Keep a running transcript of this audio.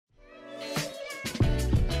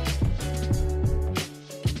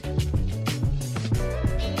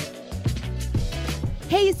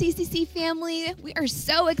Hey, CCC family, we are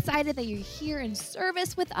so excited that you're here in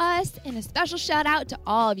service with us, and a special shout out to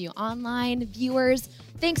all of you online viewers.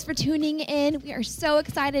 Thanks for tuning in. We are so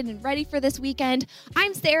excited and ready for this weekend.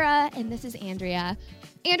 I'm Sarah, and this is Andrea.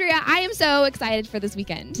 Andrea, I am so excited for this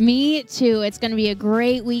weekend. Me too. It's going to be a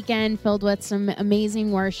great weekend filled with some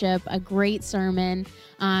amazing worship, a great sermon,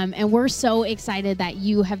 and we're so excited that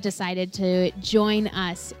you have decided to join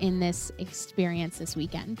us in this experience this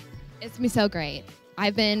weekend. It's going to be so great.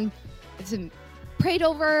 It's been prayed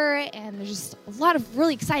over, and there's just a lot of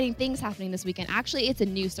really exciting things happening this weekend. Actually, it's a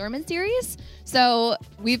new sermon series, so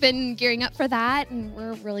we've been gearing up for that, and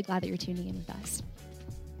we're really glad that you're tuning in with us.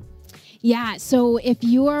 Yeah, so if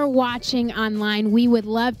you are watching online, we would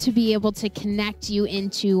love to be able to connect you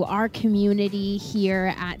into our community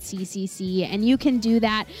here at CCC, and you can do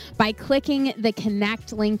that by clicking the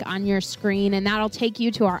connect link on your screen, and that'll take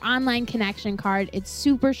you to our online connection card. It's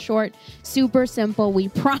super short, super simple. We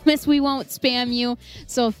promise we won't spam you,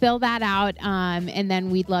 so fill that out, and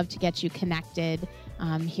then we'd love to get you connected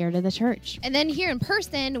here to the church. And then here in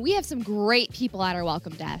person, we have some great people at our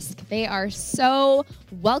welcome desk. They are so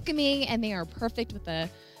welcoming, and they are perfect with the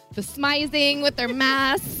smizing, with their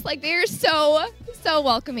masks. Like, they are so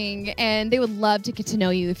welcoming, and they would love to get to know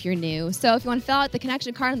you if you're new. So if you want to fill out the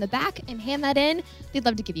connection card on the back and hand that in, they'd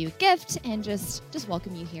love to give you a gift and just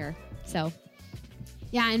welcome you here. So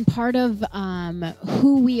yeah, and part of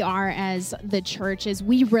who we are as the church is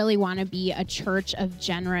we really want to be a church of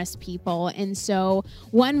generous people. And so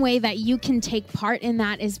one way that you can take part in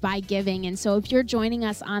that is by giving. And so if you're joining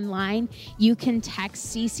us online, you can text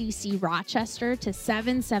CCC Rochester to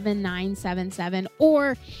 77977,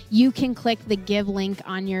 or you can click the give link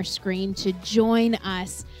on your screen to join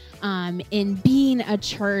us in being a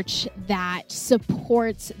church that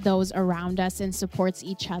supports those around us and supports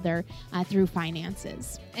each other through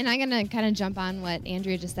finances. And I'm going to kind of jump on what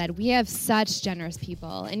Andrea just said. We have such generous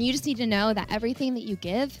people, and you just need to know that everything that you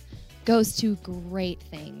give goes to great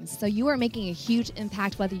things. So you are making a huge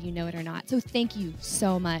impact whether you know it or not. So thank you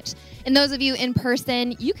so much. And those of you in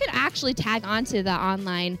person, you could actually tag onto the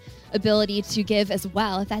online ability to give as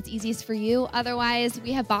well, if that's easiest for you. Otherwise,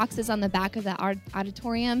 we have boxes on the back of the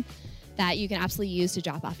auditorium that you can absolutely use to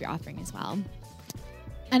drop off your offering as well.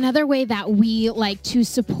 Another way that we like to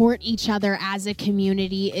support each other as a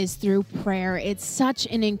community is through prayer. It's such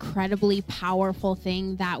an incredibly powerful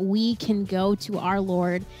thing that we can go to our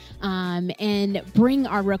Lord and bring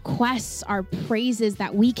our requests, our praises,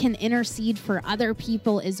 that we can intercede for other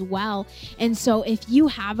people as well. And so if you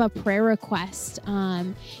have a prayer request,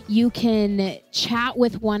 you can chat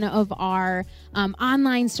with one of our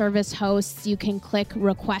online service hosts. You can click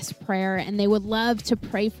request prayer, and they would love to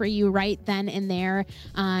pray for you right then and there.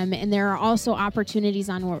 And there are also opportunities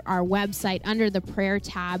on our website under the prayer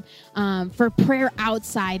tab for prayer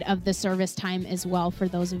outside of the service time as well for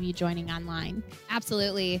those of you joining online.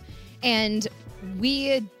 Absolutely. And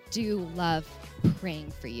we do love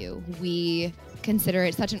praying for you. We consider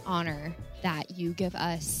it such an honor that you give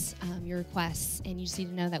us your requests, and you just need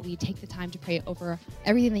to know that we take the time to pray over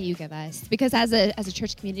everything that you give us, because as a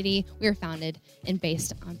church community, we are founded and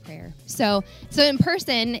based on prayer. So in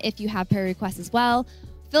person, if you have prayer requests as well,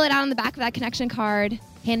 fill it out on the back of that connection card,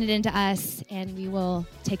 hand it in to us, and we will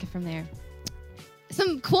take it from there.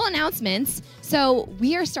 Some cool announcements. So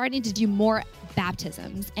we are starting to do more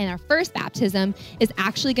baptisms, and our first baptism is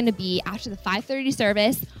actually going to be after the 5:30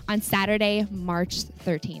 service on Saturday, March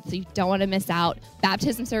 13th. So you don't want to miss out.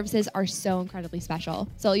 Baptism services are so incredibly special.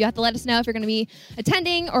 So you have to let us know if you're going to be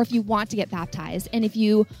attending or if you want to get baptized. And if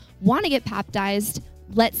you want to get baptized,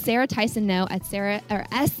 let Sarah Tyson know at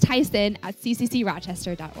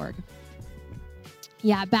styson@cccrochester.org.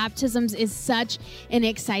 Yeah, baptisms is such an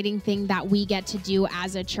exciting thing that we get to do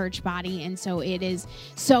as a church body, and so it is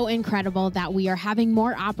so incredible that we are having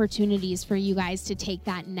more opportunities for you guys to take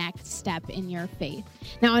that next step in your faith.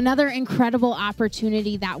 Now, another incredible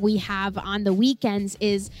opportunity that we have on the weekends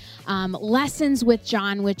is Lessons with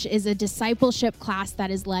John, which is a discipleship class that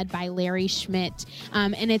is led by Larry Schmidt,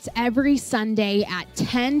 and it's every Sunday at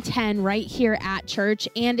 10:10 right here at church,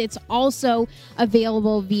 and it's also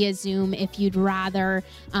available via Zoom if you'd rather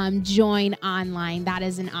join online. That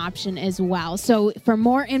is an option as well. So for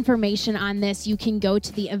more information on this, you can go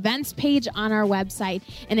to the events page on our website,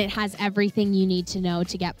 and it has everything you need to know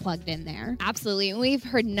to get plugged in there. Absolutely. And we've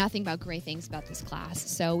heard nothing but great things about this class,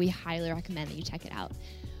 so we highly recommend that you check it out.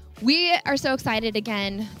 We are so excited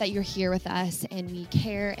again that you're here with us, and we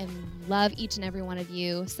care and love each and every one of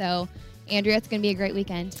you. So Andrea, it's going to be a great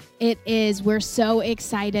weekend. It is. We're so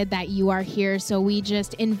excited that you are here. So we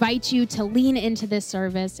just invite you to lean into this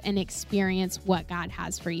service and experience what God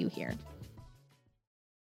has for you here.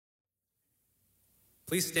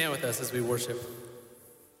 Please stand with us as we worship.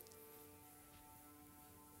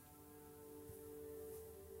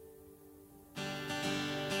 I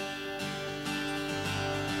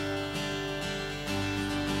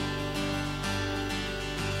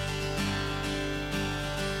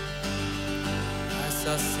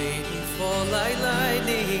saw Satan fall like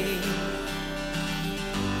lightning.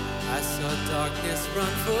 I saw darkness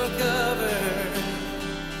run for cover.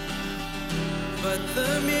 But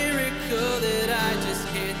the miracle that I just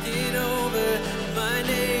can't get over, my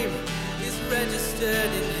name is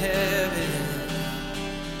registered in heaven.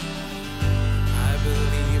 I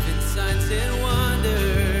believe in signs and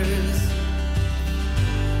wonders.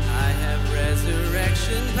 I have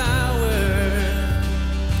resurrection power.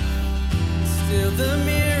 Still the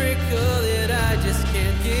miracle that I just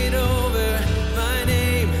can't get over, my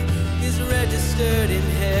name is registered in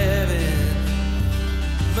heaven.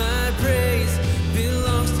 My praise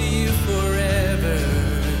belongs to you forever.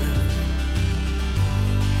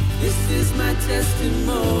 This is my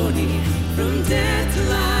testimony from death to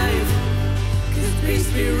life. 'Cause grace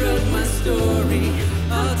rewrote my story.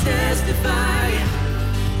 I'll testify.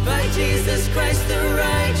 By Jesus Christ the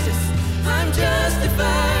righteous, I'm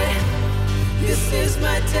justified. This is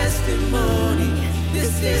my testimony.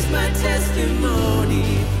 This is my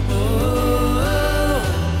testimony. Oh,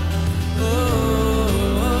 oh, oh.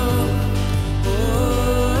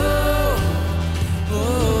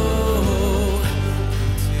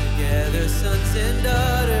 Sons and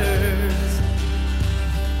daughters,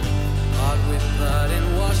 bought with blood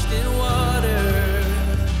and washed in water.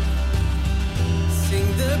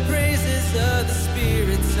 Sing the praises of the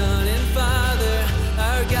Spirit, Son and Father.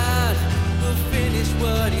 Our God will finish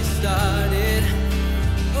what He started.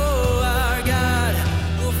 Oh, our God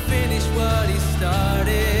will finish what He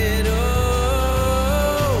started.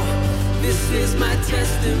 Oh, this is my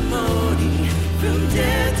testimony from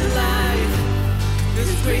death to life.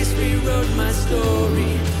 'Cause grace rewrote my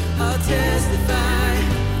story. I'll testify.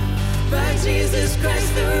 By Jesus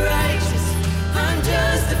Christ the righteous, I'm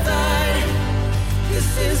justified.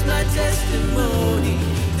 This is my testimony.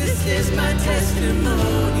 This is my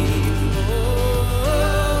testimony. Oh,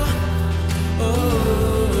 oh,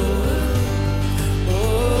 oh, oh,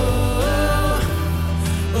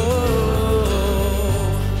 oh.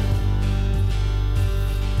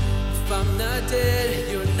 If I'm not dead,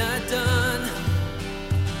 you're not done.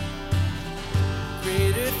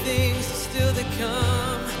 Greater things are still to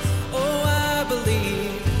come. Oh, I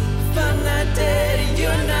believe. If I'm not dead and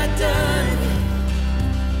you're not done,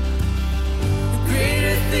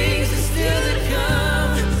 greater things are still to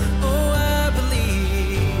come. Oh, I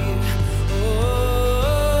believe.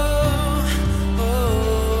 Oh,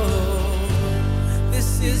 oh, this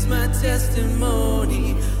is my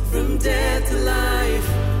testimony from death to life.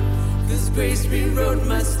 'Cause grace rewrote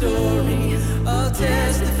my story. I'll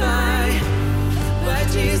testify. By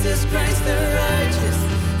Jesus Christ the righteous,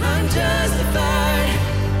 I'm justified.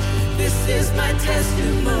 This is my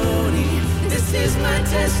testimony. This is my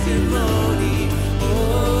testimony.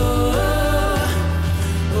 Oh,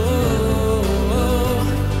 oh,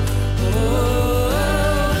 oh,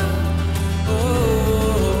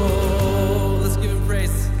 oh. Let's give Him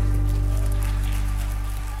praise.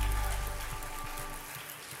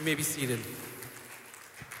 You may be seated.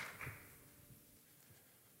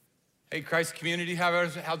 Hey, Christ community,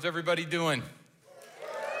 how's everybody doing?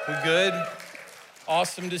 We good?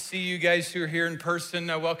 Awesome to see you guys who are here in person.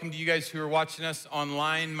 Welcome to you guys who are watching us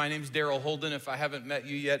online. My name's Daryl Holden. If I haven't met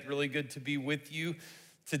you yet, really good to be with you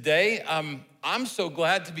today. I'm so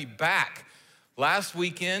glad to be back. Last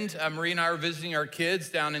weekend, Marie and I were visiting our kids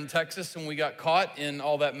down in Texas, and we got caught in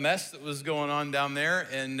all that mess that was going on down there.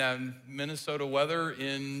 And Minnesota weather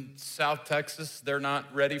in South Texas, they're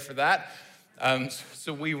not ready for that.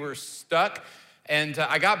 So we were stuck, and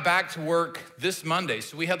I got back to work this Monday.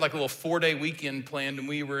 So we had like a little 4-day weekend planned, and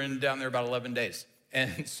we were down there about 11 days.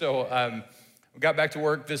 And so we got back to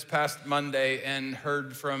work this past Monday and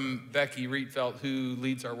heard from Becky Rietveld, who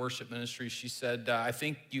leads our worship ministry. She said, I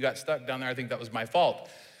think you got stuck down there. I think that was my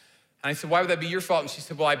fault. And I said, why would that be your fault? And she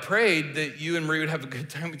said, well, I prayed that you and Marie would have a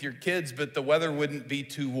good time with your kids, but the weather wouldn't be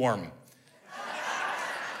too warm.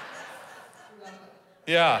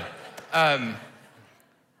 Yeah.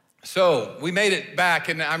 So we made it back,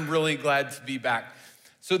 and I'm really glad to be back.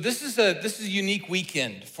 So this is a unique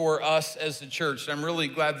weekend for us as a church. I'm really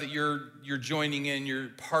glad that you're joining in. You're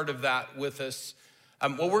part of that with us.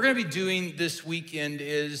 What we're going to be doing this weekend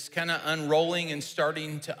is kind of unrolling and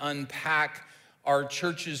starting to unpack our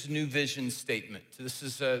church's new vision statement. This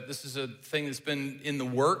is a thing that's been in the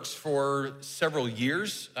works for several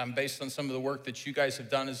years, based on some of the work that you guys have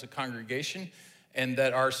done as a congregation. and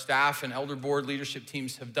that our staff and elder board leadership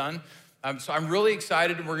teams have done. So I'm really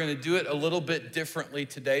excited, and we're gonna do it a little bit differently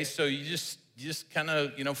today. So you just kind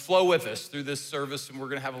of, flow with us through this service, and we're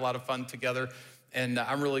gonna have a lot of fun together. And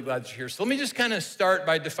I'm really glad you're here. So let me just kind of start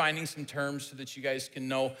by defining some terms so that you guys can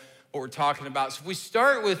know what we're talking about. So if we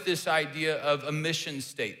start with this idea of a mission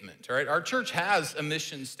statement, all right? Our church has a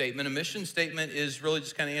mission statement. A mission statement is really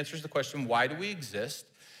just kind of answers the question, why do we exist?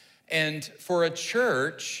 And for a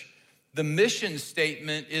church, the mission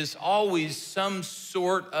statement is always some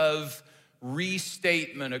sort of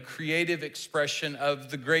restatement, a creative expression of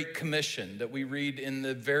the Great Commission that we read in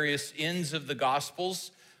the various ends of the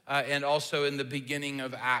Gospels and also in the beginning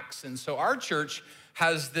of Acts. And so our church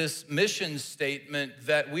has this mission statement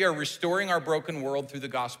that we are restoring our broken world through the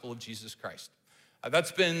gospel of Jesus Christ.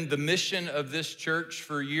 That's been the mission of this church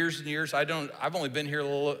for years and years. I've only been here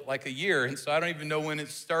like a year, and so I don't even know when it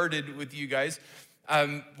started with you guys.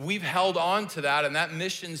 We've held on to that, and that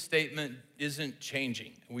mission statement isn't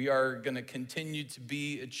changing. We are gonna continue to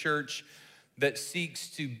be a church that seeks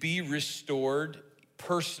to be restored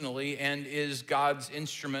personally and is God's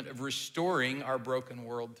instrument of restoring our broken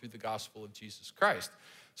world through the gospel of Jesus Christ.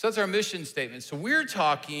 So that's our mission statement. So we're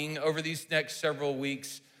talking over these next several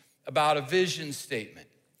weeks about a vision statement.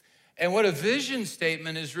 And what a vision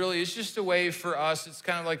statement is really, is just a way for us, it's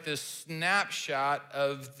kind of like this snapshot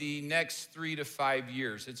of the next 3 to 5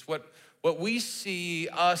 years. It's what we see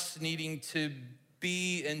us needing to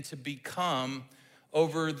be and to become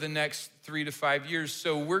over the next 3 to 5 years.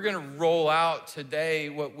 So we're gonna roll out today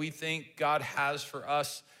what we think God has for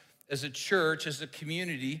us as a church, as a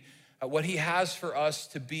community, what he has for us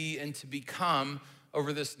to be and to become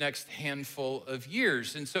over this next handful of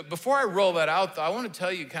years. And so before I roll that out, though, I wanna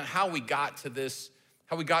tell you kind of how we got to this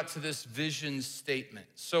vision statement.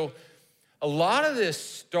 So a lot of this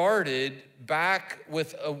started back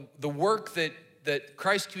with the work that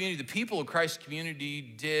Christ Community, the people of Christ Community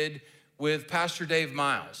did with Pastor Dave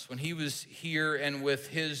Miles when he was here, and with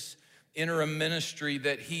his interim ministry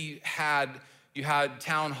that he had. You had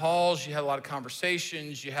town halls, you had a lot of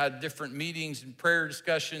conversations, you had different meetings and prayer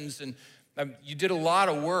discussions, and you did a lot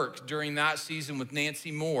of work during that season with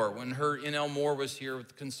Nancy Moore when her N.L. Moore was here with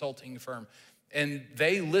the consulting firm. And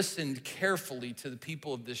they listened carefully to the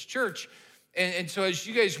people of this church. And so as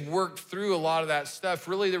you guys worked through a lot of that stuff,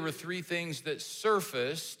 really there were 3 things that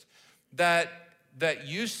surfaced that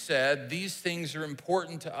you said, these things are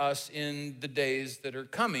important to us in the days that are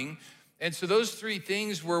coming. And so those 3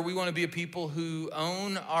 things were, we wanna be a people who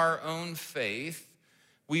own our own faith,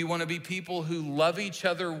 we wanna be people who love each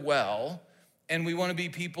other well, and we wanna be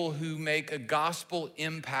people who make a gospel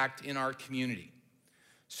impact in our community.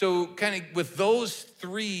 So kind of with those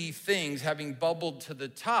 3 things having bubbled to the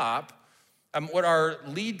top, what our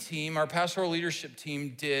lead team, our pastoral leadership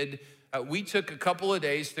team did, we took a couple of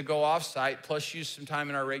days to go off-site, plus use some time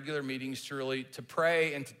in our regular meetings to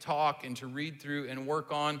pray and to talk and to read through and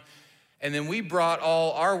work on. And then we brought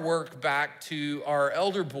all our work back to our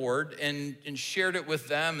elder board and shared it with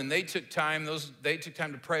them. And they took time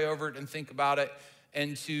to pray over it and think about it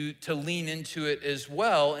and to lean into it as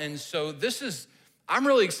well. And so I'm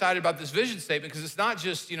really excited about this vision statement, because it's not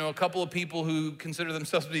just, a couple of people who consider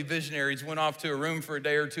themselves to be visionaries went off to a room for a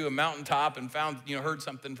day or two, a mountaintop, and found, heard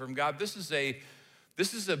something from God. This is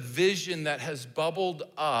a vision that has bubbled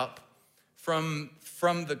up from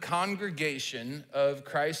the congregation of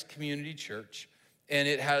Christ Community Church, and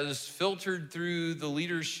it has filtered through the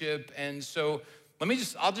leadership. And so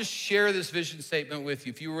I'll just share this vision statement with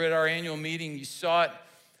you. If you were at our annual meeting, you saw it.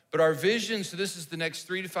 But our vision, so this is the next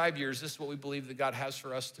 3 to 5 years. This is what we believe that God has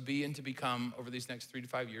for us to be and to become over these next 3 to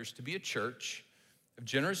 5 years, to be a church of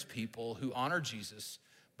generous people who honor Jesus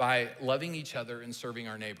by loving each other and serving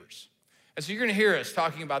our neighbors. And so you're gonna hear us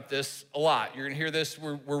talking about this a lot. You're gonna hear this,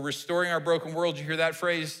 we're restoring our broken world. You hear that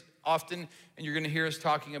phrase often, and you're gonna hear us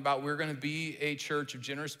talking about we're gonna be a church of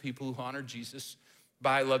generous people who honor Jesus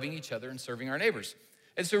by loving each other and serving our neighbors.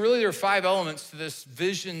 And so really there are 5 elements to this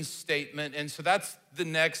vision statement. And so that's the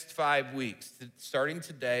next 5 weeks. Starting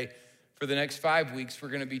today, for the next 5 weeks, we're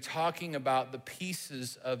gonna be talking about the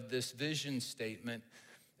pieces of this vision statement.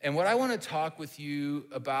 And what I wanna talk with you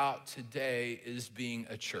about today is being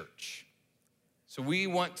a church. So we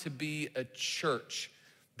want to be a church.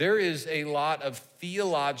 There is a lot of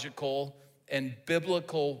theological and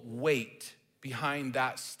biblical weight behind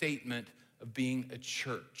that statement of being a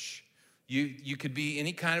church. You could be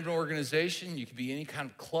any kind of an organization, you could be any kind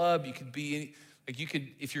of club, you could be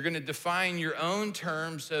if you're gonna define your own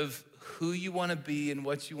terms of who you wanna be and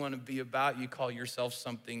what you wanna be about, you call yourself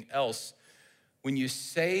something else. When you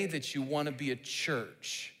say that you wanna be a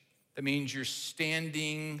church, that means you're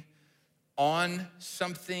standing on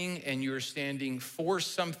something and you're standing for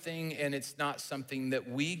something, and it's not something that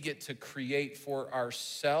we get to create for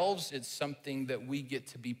ourselves. It's something that we get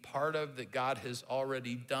to be part of, that God has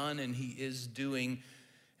already done and he is doing.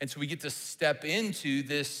 And so we get to step into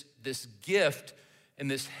this gift and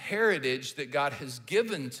this heritage that God has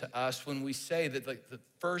given to us when we say that, like, the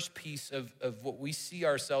first piece of what we see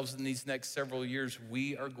ourselves in these next several years,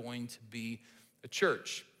 we are going to be a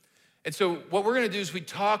church. And so what we're gonna do is we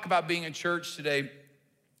talk about being a church today.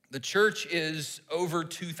 The church is over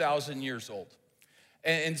 2,000 years old.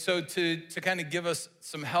 And so to kind of give us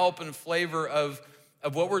some help and flavor of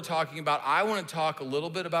what we're talking about, I wanna talk a little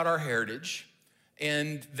bit about our heritage,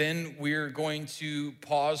 and then we're going to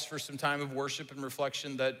pause for some time of worship and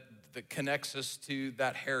reflection that connects us to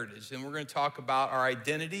that heritage. And we're gonna talk about our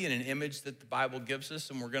identity and an image that the Bible gives us,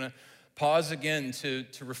 and we're gonna pause again to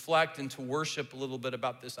reflect and to worship a little bit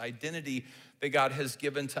about this identity that God has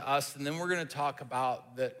given to us. And then we're gonna talk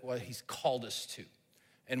about what he's called us to.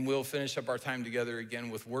 And we'll finish up our time together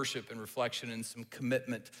again with worship and reflection and some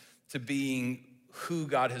commitment to being who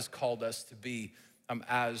God has called us to be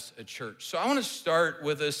as a church. So I wanna start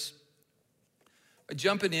with us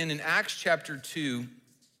jumping in Acts chapter 2.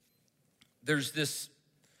 There's this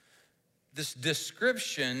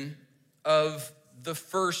description of the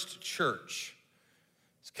first church.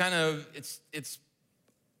 It's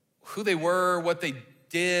who they were, what they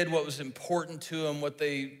did, what was important to them, what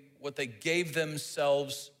they gave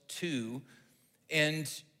themselves to. And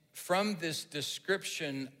from this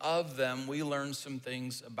description of them, we learn some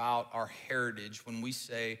things about our heritage when we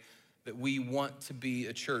say that we want to be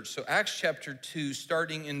a church. So Acts chapter 2,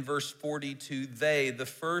 starting in verse 42, the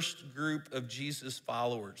first group of Jesus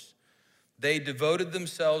followers, they devoted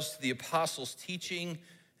themselves to the apostles' teaching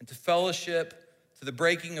and to fellowship, to the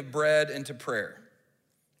breaking of bread and to prayer.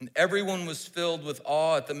 And everyone was filled with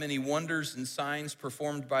awe at the many wonders and signs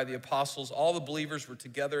performed by the apostles. All the believers were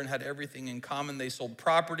together and had everything in common. They sold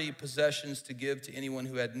property, possessions to give to anyone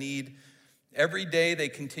who had need. Every day they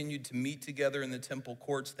continued to meet together in the temple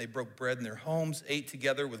courts. They broke bread in their homes, ate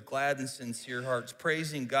together with glad and sincere hearts,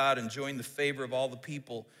 praising God, enjoying the favor of all the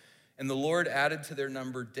people. And the Lord added to their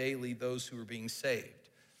number daily those who were being saved.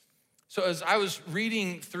 So as I was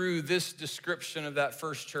reading through this description of that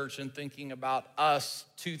first church and thinking about us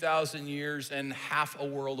 2,000 years and half a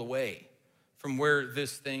world away from where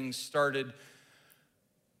this thing started,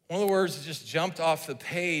 one of the words that just jumped off the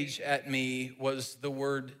page at me was the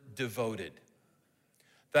word devoted.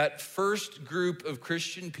 That first group of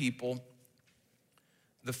Christian people,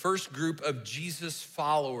 the first group of Jesus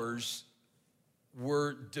followers,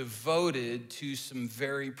 were devoted to some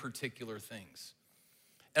very particular things.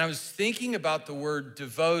 And I was thinking about the word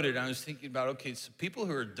devoted. I was thinking about, okay, so people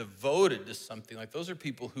who are devoted to something, like those are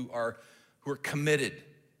people who are committed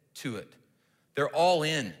to it. They're all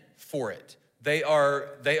in for it. They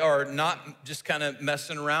are not just kind of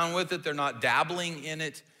messing around with it. They're not dabbling in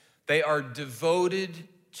it. They are devoted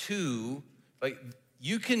to, like,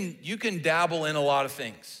 you can dabble in a lot of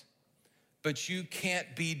things, but you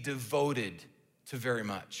can't be devoted to very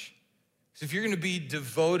much. So if you're gonna be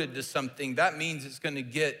devoted to something, that means it's gonna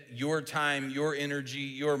get your time, your energy,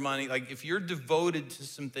 your money. Like, if you're devoted to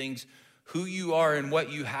some things, who you are and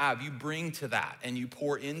what you have, you bring to that and you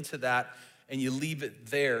pour into that and you leave it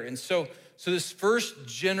there. And so this first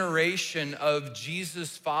generation of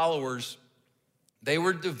Jesus followers, they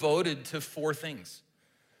were devoted to four things.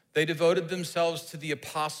 They devoted themselves to the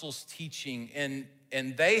apostles' teaching, and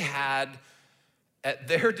they had at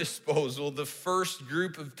their disposal the first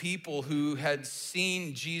group of people who had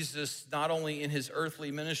seen Jesus not only in his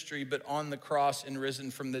earthly ministry, but on the cross and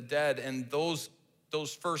risen from the dead. And those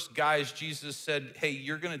first guys, Jesus said, hey,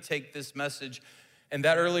 you're gonna take this message. And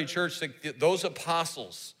that early church, like those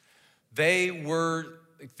apostles, they were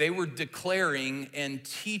declaring and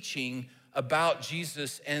teaching about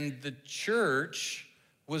Jesus, and the church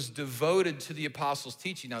was devoted to the apostles'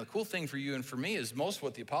 teaching. Now, the cool thing for you and for me is most of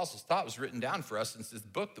what the apostles taught was written down for us in this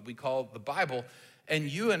book that we call the Bible, and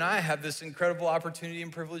you and I have this incredible opportunity and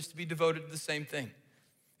privilege to be devoted to the same thing.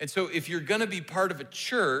 And so if you're gonna be part of a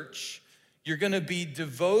church, you're gonna be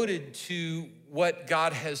devoted to what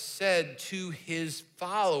God has said to his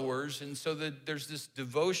followers, and so that there's this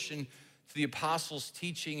devotion to the apostles'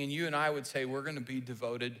 teaching, and you and I would say we're gonna be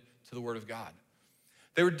devoted to the Word of God.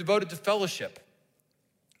 They were devoted to fellowship.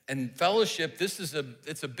 And fellowship,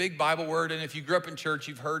 it's a big Bible word, and if you grew up in church,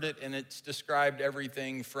 you've heard it, and it's described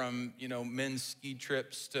everything from, men's ski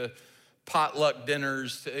trips to potluck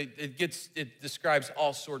dinners. It describes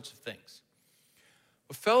all sorts of things.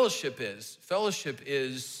 What fellowship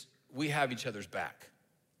is we have each other's back.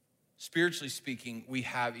 spiritually speaking, we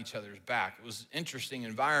have each other's back. It was an interesting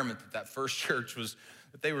environment that first church was,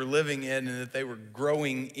 that they were living in and that they were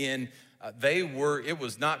growing in. It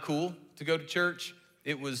was not cool to go to church.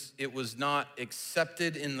 It was not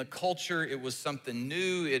accepted in the culture. It was something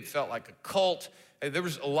new. It felt like a cult. There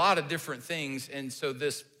was a lot of different things. And so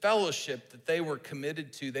this fellowship that they were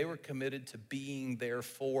committed to being there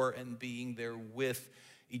for and being there with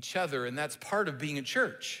each other. And that's part of being a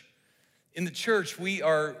church. In the church, we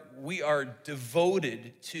are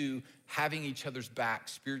devoted to having each other's back,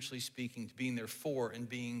 spiritually speaking, to being there for and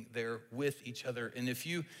being there with each other. And if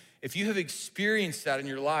you have experienced that in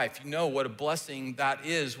your life, you know what a blessing that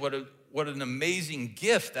is, what an amazing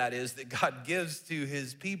gift that is that God gives to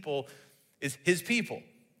his people, is his people.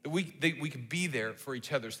 We could be there for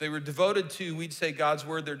each other. So they were devoted to, we'd say God's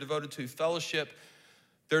word, they're devoted to fellowship.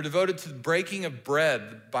 They're devoted to the breaking of bread,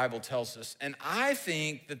 the Bible tells us. And I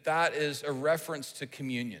think that is a reference to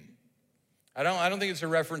communion. I don't think it's a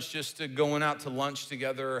reference just to going out to lunch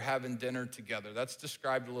together or having dinner together. That's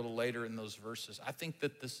described a little later in those verses. I think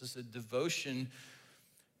that this is a devotion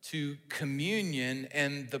to communion,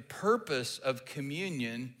 and the purpose of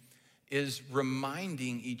communion is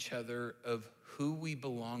reminding each other of who we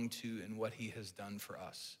belong to and what he has done for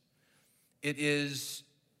us. It is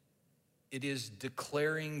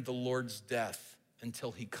declaring the Lord's death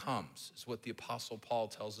until he comes, is what the Apostle Paul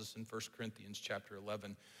tells us in 1 Corinthians chapter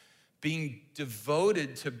 11. Being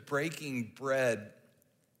devoted to breaking bread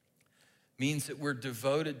means that we're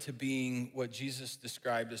devoted to being what Jesus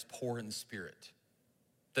described as poor in spirit.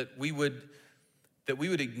 That we would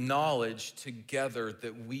acknowledge together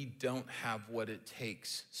that we don't have what it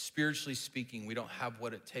takes. Spiritually speaking, we don't have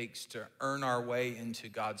what it takes to earn our way into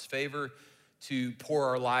God's favor, to pour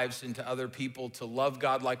our lives into other people, to love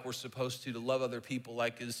God like we're supposed to love other people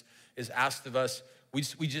like is asked of us.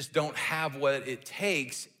 We just don't have what it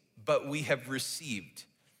takes, but we have received.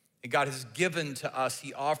 And God has given to us,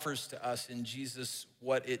 he offers to us in Jesus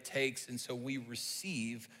what it takes, and so we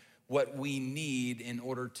receive what we need in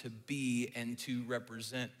order to be and to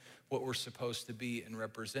represent what we're supposed to be and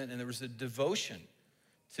represent. And there was a devotion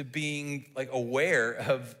to being like aware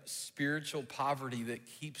of spiritual poverty that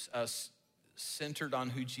keeps us centered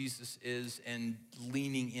on who Jesus is and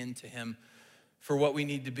leaning into him for what we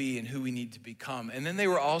need to be and who we need to become. And then they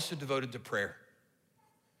were also devoted to prayer.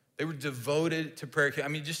 They were devoted to prayer. I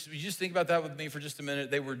mean, you just think about that with me for just a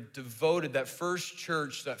minute. They were devoted, that first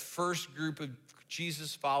church, that first group of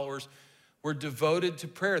Jesus followers were devoted to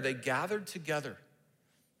prayer. They gathered together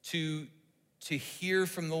to hear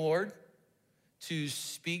from the Lord, to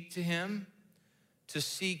speak to him, to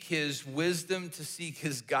seek his wisdom, to seek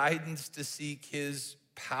his guidance, to seek his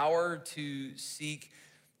power, to seek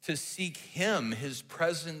him, his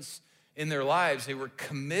presence in their lives. They were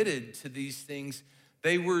committed to these things.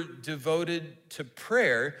 They were devoted to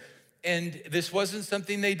prayer, and this wasn't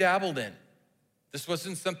something they dabbled in. This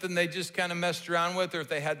wasn't something they just kind of messed around with, or if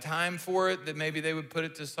they had time for it, that maybe they would put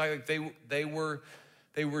it to side. Like they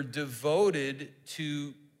were devoted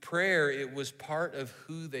to prayer. It was part of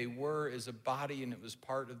who they were as a body, and it was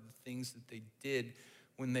part of the things that they did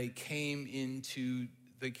when they came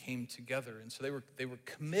together. And so they were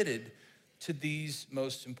committed to these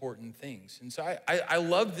most important things. And so I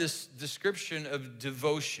love this description of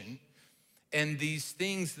devotion and these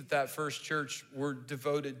things that first church were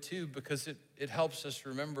devoted to, because it helps us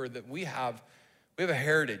remember that we have a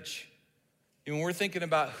heritage. And when we're thinking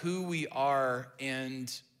about who we are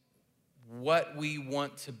and what we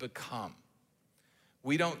want to become,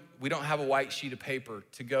 we don't have a white sheet of paper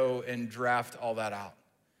to go and draft all that out.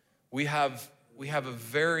 We have a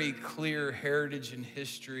very clear heritage and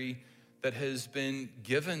history that has been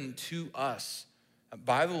given to us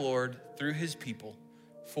by the Lord through his people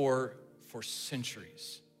for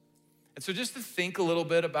centuries. And so just to think a little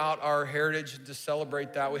bit about our heritage and to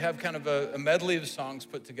celebrate that, we have kind of a medley of songs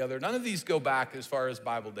put together. None of these go back as far as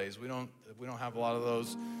Bible days. We don't have a lot of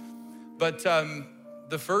those. But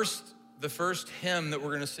the first hymn that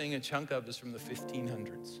we're gonna sing a chunk of is from the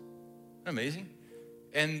 1500s. Isn't that amazing?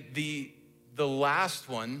 And the last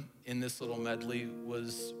one in this little medley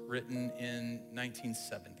was written in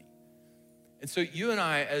 1970. And so you and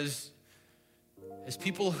I, as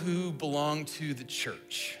people who belong to the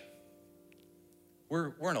church,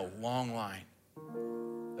 we're in a long line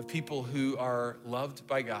of people who are loved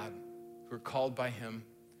by God, who are called by him,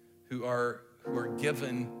 who are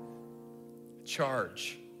given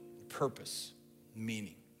charge, purpose,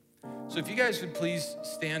 meaning. So if you guys would please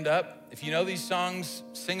stand up. If you know these songs,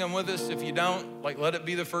 sing them with us. If you don't, let it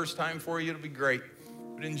be the first time for you. It'll be great.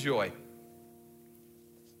 But enjoy.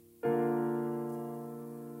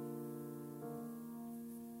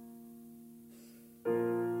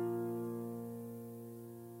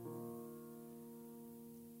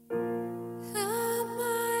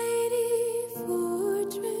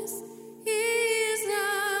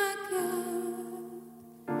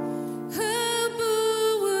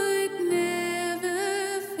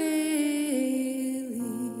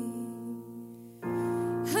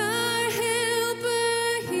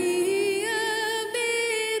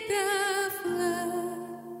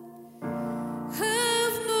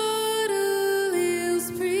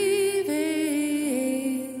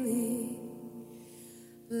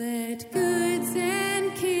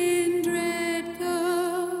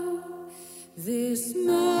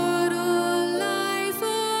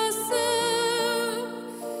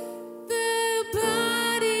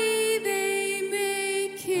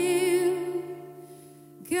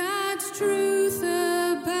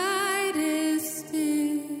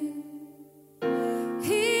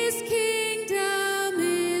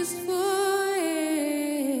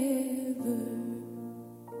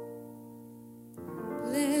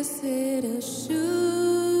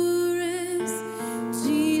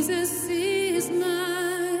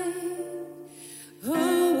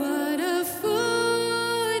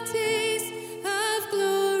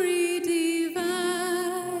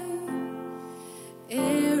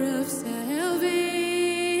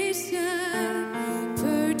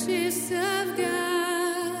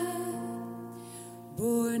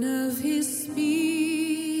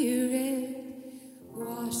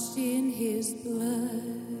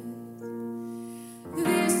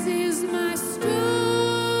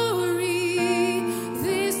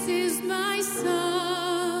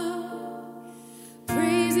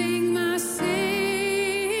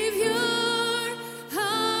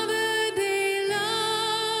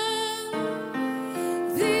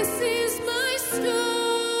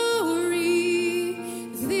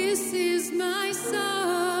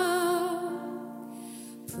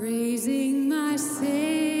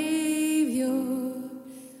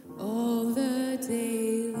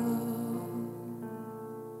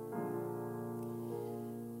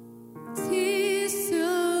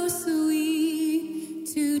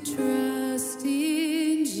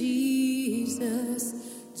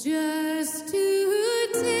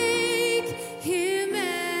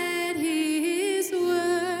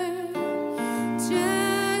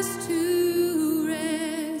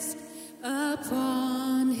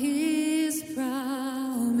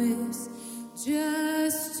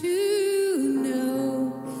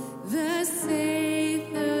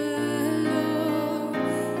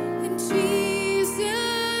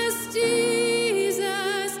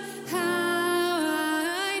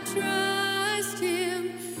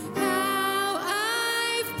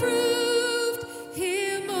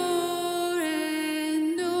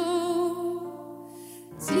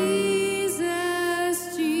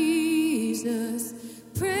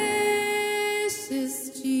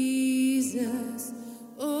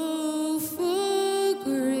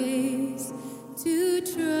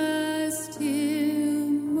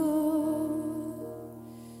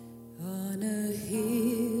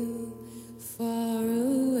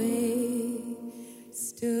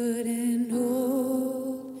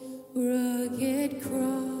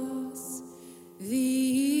 cross,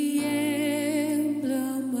 the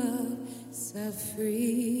emblem of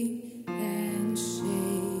suffering and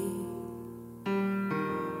shame.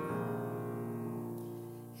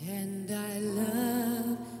 And I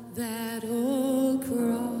love that old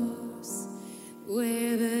cross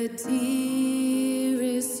where the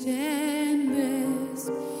dearest and best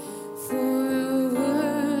for a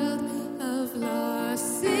world of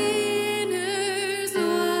lost sinners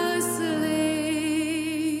was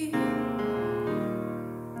slain.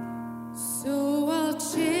 So I'll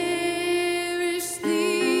cherish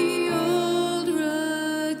the old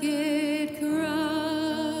rugged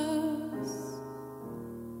cross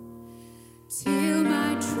till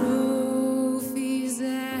my trophies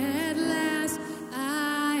at last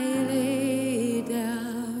I lay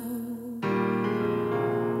down.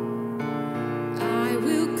 I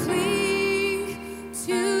will cling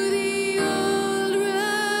to the old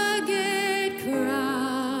rugged cross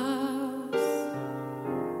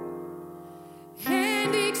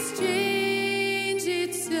and exchange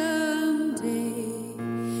it someday,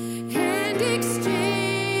 and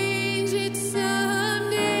exchange it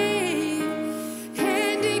someday,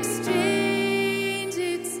 and exchange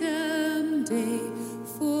it someday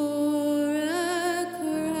for a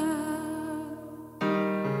crown,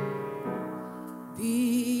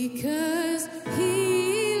 because he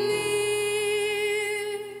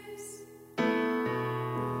lives.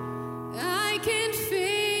 I can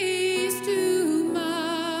face tomorrow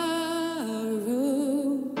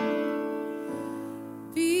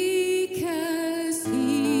because he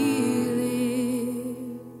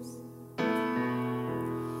lives.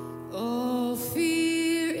 All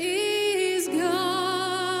fear is gone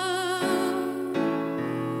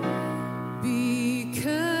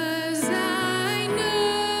because I know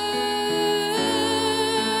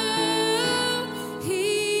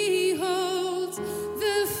he holds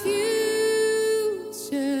the future,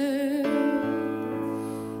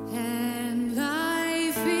 and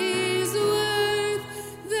life is worth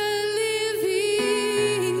the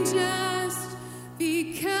living just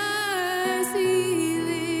because he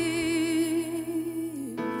lives.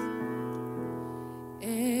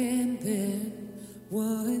 And then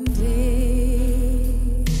one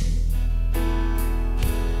day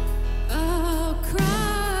I'll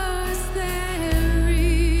cross that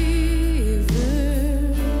river.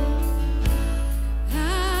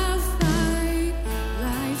 I'll fight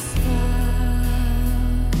life's fight.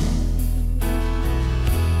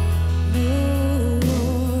 No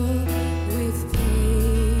war with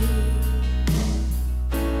pain.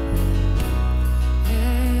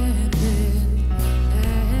 And then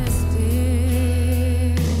as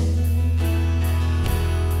death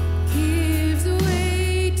gives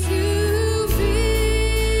way to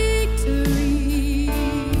victory,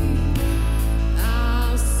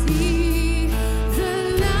 I'll see the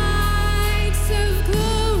lights of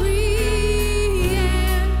glory,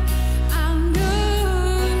 and I'll know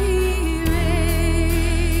he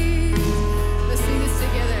reigns. Let's sing this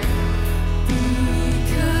together.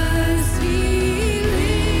 Because he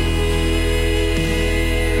lives,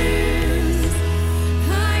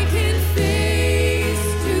 I can face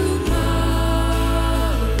tomorrow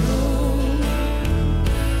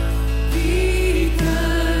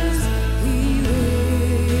because he lives.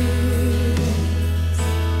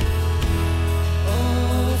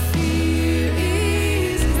 All fear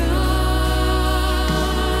is gone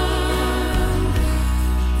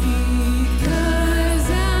because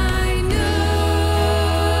I know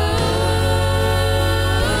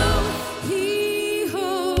he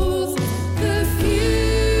holds the future,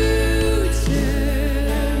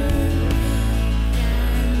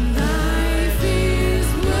 and life is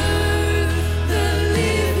worth the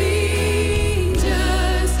living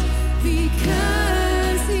just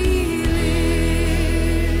because he lives.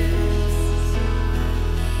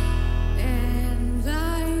 And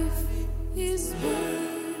life is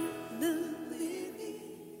worth the living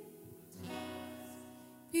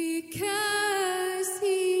because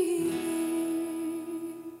he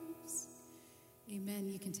lives. Amen.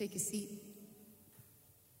 You can take a seat.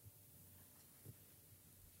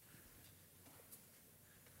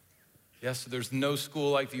 Yeah, so there's no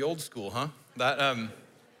school like the old school, huh? That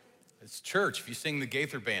it's church. If you sing the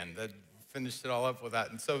Gaither band, that finished it all up with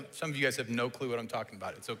that. And so some of you guys have no clue what I'm talking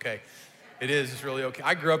about. It's okay. It is. It's really okay.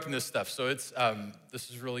 I grew up in this stuff, so it's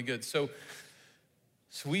this is really good. So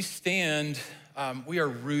we stand. We are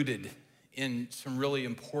rooted in some really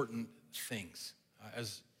important things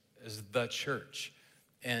as the church,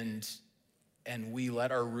 and we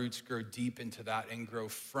let our roots grow deep into that and grow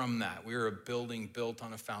from that. We are a building built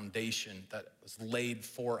on a foundation that was laid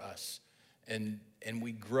for us. And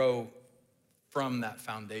we grow from that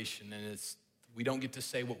foundation. And we don't get to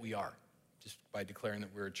say what we are just by declaring that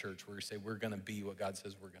we're a church. We're going to say we're going to be what God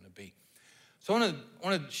says we're going to be. So I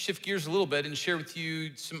want to shift gears a little bit and share with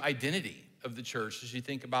you some identity of the church as you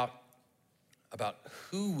think about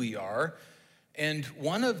who we are. And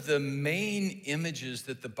one of the main images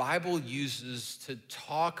that the Bible uses to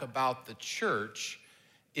talk about the church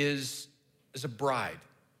is a bride.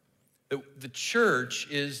 The church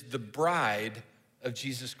is the bride of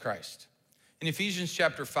Jesus Christ. In Ephesians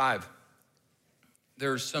chapter 5,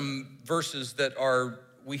 there are some verses that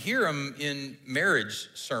we hear them in marriage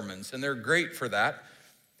sermons, and they're great for that.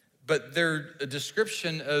 But they're a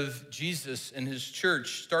description of Jesus and his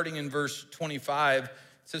church. Starting in verse 25, it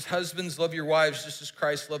says, "Husbands, love your wives just as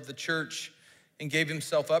Christ loved the church and gave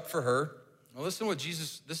himself up for her." Now listen to what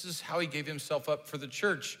this is how he gave himself up for the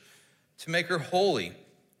church, to make her holy,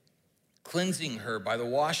 cleansing her by the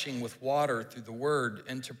washing with water through the word,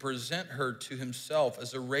 and to present her to himself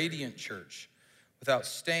as a radiant church, without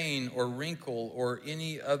stain or wrinkle or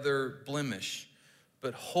any other blemish,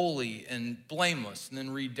 but holy and blameless. And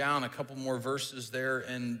then read down a couple more verses there,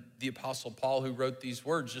 and the Apostle Paul, who wrote these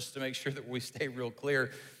words, just to make sure that we stay real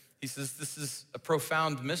clear, he says, this is a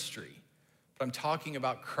profound mystery, but I'm talking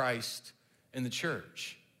about Christ and the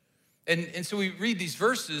church. And so we read these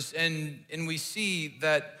verses, and we see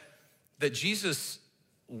that Jesus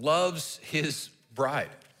loves his bride.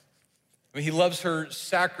 I mean, he loves her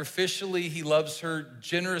sacrificially, he loves her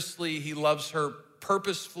generously, he loves her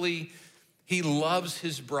purposefully. He loves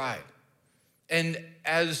his bride. And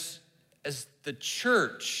as the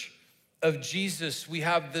church of Jesus, we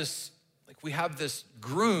have this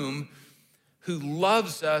groom who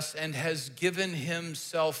loves us and has given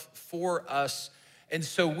himself for us. And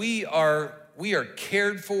so we are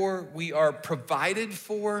cared for, we are provided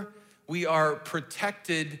for, we are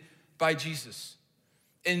protected by Jesus.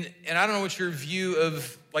 And I don't know what your view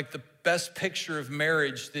of like the best picture of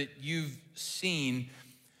marriage that you've seen,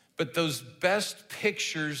 but those best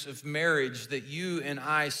pictures of marriage that you and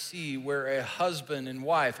I see, where a husband and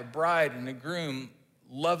wife, a bride and a groom,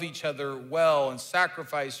 love each other well and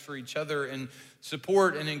sacrifice for each other and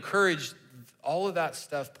support and encourage, all of that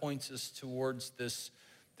stuff points us towards this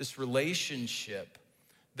relationship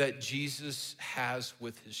that Jesus has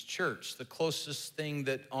with his church. The closest thing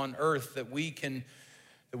that on earth that we can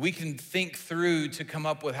think through to come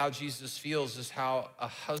up with how Jesus feels is how a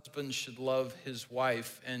husband should love his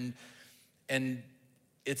wife. And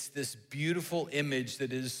it's this beautiful image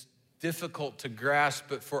that is difficult to grasp,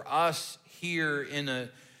 but for us here in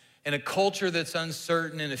a culture that's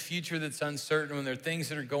uncertain, in a future that's uncertain, when there are things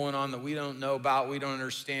that are going on that we don't know about, we don't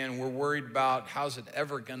understand, we're worried about how's it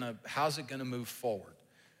gonna move forward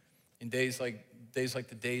in days like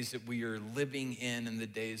the days that we are living in and the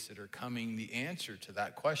days that are coming. The answer to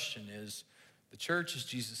that question is the church is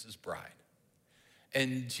Jesus's bride.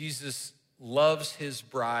 And Jesus loves his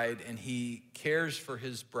bride, and he cares for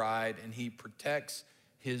his bride, and he protects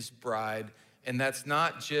his bride. And that's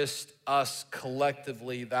not just us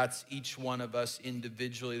collectively, that's each one of us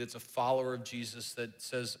individually. That's a follower of Jesus that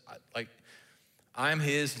says, like, I'm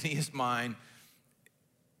his and he is mine.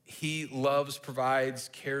 He loves, provides,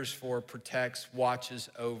 cares for, protects, watches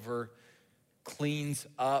over, cleans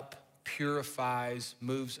up, purifies,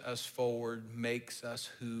 moves us forward, makes us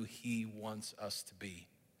who he wants us to be.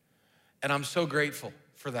 And I'm so grateful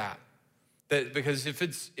for that. Because if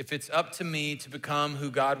it's up to me to become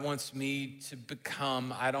who God wants me to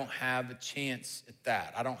become, I don't have a chance at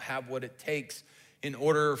that. I don't have what it takes in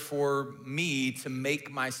order for me to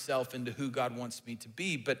make myself into who God wants me to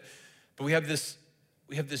be. But we have this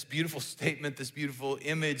beautiful statement, this beautiful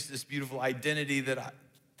image, this beautiful identity that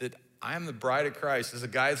I am the bride of Christ. As a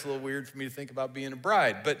guy, it's a little weird for me to think about being a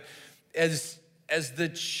bride. But as the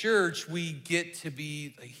church, we get to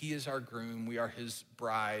be, he is our groom, we are his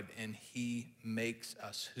bride, and he makes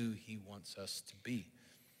us who he wants us to be.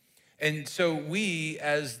 And so we,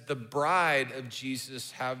 as the bride of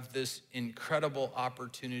Jesus, have this incredible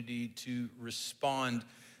opportunity to respond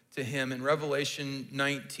to him. In Revelation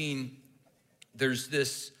 19, there's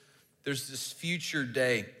this future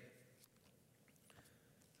day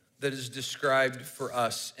that is described for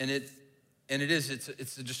us, and it's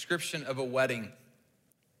a description of a wedding.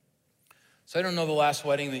 So I don't know the last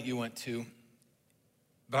wedding that you went to,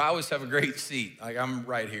 but I always have a great seat. Like, I'm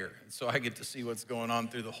right here, so I get to see what's going on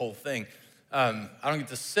through the whole thing. I don't get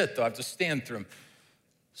to sit though; I have to stand through them.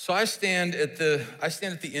 So I stand at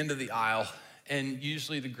the end of the aisle, and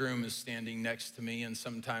usually the groom is standing next to me, and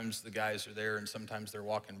sometimes the guys are there, and sometimes they're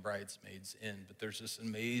walking bridesmaids in. But there's this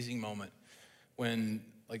amazing moment when,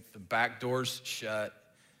 like, the back door's shut,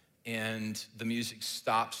 and the music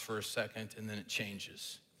stops for a second, and then it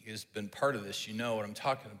changes. You guys have been part of this, you know what I'm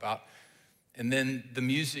talking about. And then the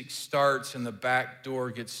music starts, and the back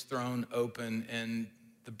door gets thrown open, and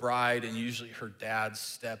the bride and usually her dad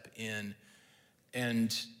step in,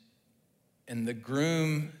 and the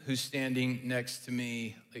groom who's standing next to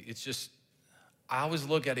me, it's just, I always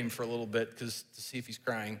look at him for a little bit to see if he's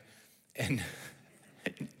crying, and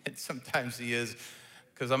sometimes he is,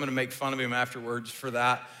 because I'm gonna make fun of him afterwards for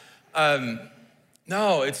that.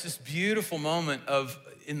 No, it's this beautiful moment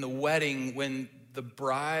in the wedding when the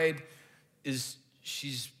bride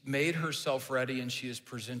she's made herself ready and she is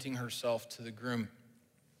presenting herself to the groom.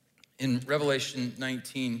 In Revelation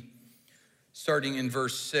 19, starting in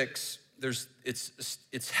verse 6,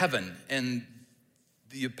 it's heaven, and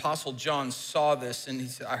the Apostle John saw this, and he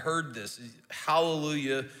said, I heard this,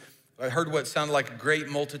 hallelujah. I heard what sounded like a great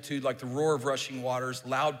multitude, like the roar of rushing waters,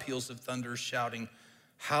 loud peals of thunder shouting,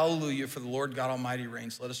 hallelujah, for the Lord God Almighty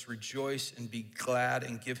reigns. Let us rejoice and be glad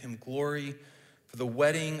and give him glory, for the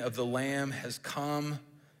wedding of the Lamb has come,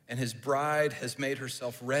 and his bride has made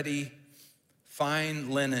herself ready.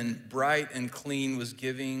 Fine linen, bright and clean, was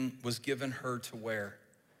given her to wear.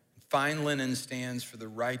 Fine linen stands for the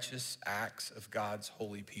righteous acts of God's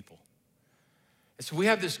holy people. And so we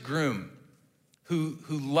have this groom who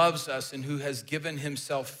loves us and who has given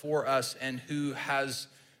himself for us and who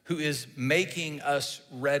is making us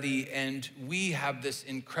ready, and we have this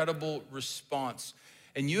incredible response.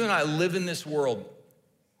 And you and I live in this world,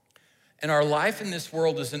 and our life in this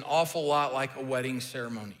world is an awful lot like a wedding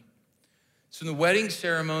ceremony. So when the wedding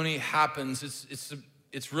ceremony happens,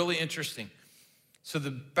 it's really interesting. So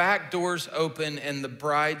the back doors open and the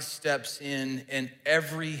bride steps in, and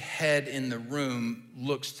every head in the room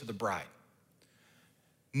looks to the bride.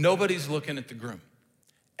 Nobody's looking at the groom.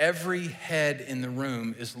 Every head in the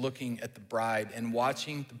room is looking at the bride and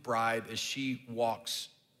watching the bride as she walks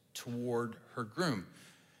toward her groom.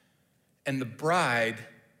 And the bride,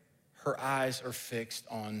 her eyes are fixed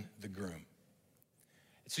on the groom.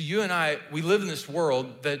 So you and I, we live in this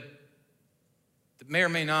world that may or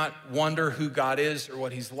may not wonder who God is or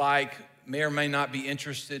what he's like, may or may not be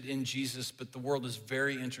interested in Jesus, but the world is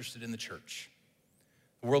very interested in the church.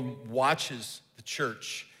 The world watches the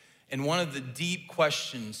church. And one of the deep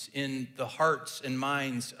questions in the hearts and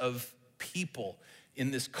minds of people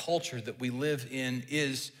in this culture that we live in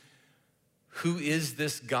is, who is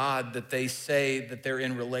this God that they say that they're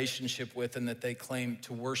in relationship with and that they claim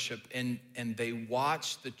to worship? And they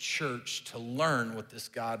watch the church to learn what this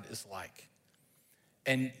God is like.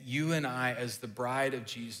 And you and I, as the bride of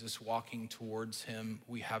Jesus walking towards him,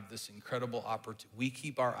 we have this incredible opportunity. We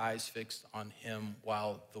keep our eyes fixed on him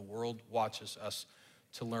while the world watches us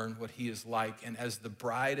to learn what he is like. And as the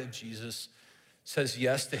bride of Jesus says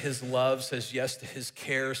yes to his love, says yes to his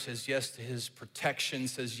care, says yes to his protection,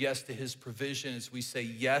 says yes to his provision, as we say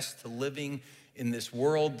yes to living in this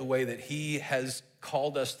world the way that he has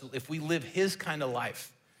called us to, if we live his kind of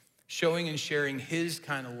life, showing and sharing his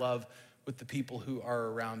kind of love with the people who are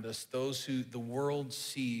around us, those who the world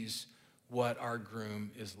sees what our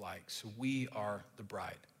groom is like. So we are the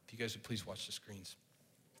bride. If you guys would please watch the screens.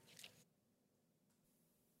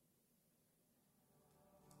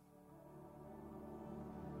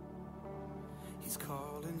 He's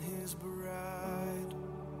calling his bride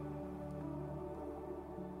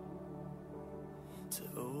to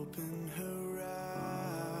open her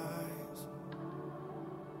eyes,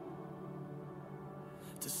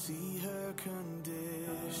 to see her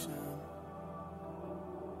condition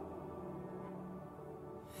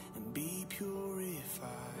and be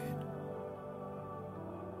purified.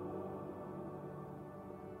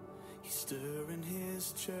 He's stirring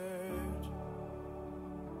his church.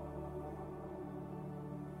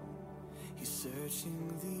 He's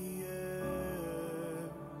searching the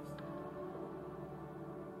earth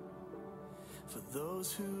for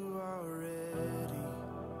those who are ready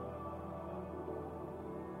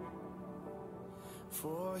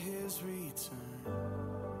for his return.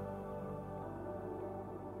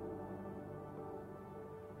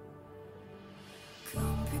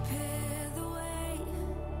 Come prepare the way.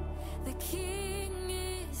 The King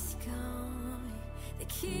is coming. The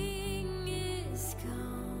King is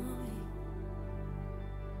coming.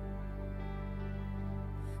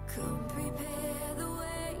 Come prepare the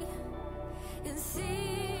way and see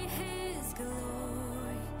his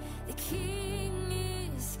glory. The King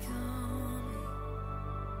is coming.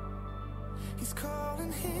 He's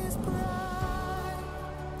calling his bride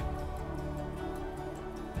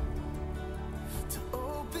to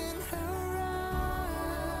open her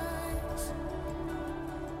eyes,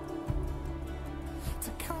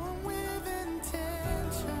 to come with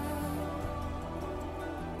intention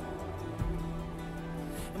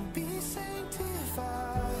and be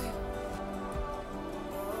sanctified.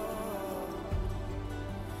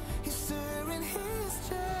 He's stirring his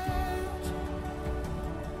church.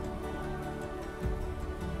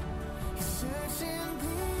 He's searching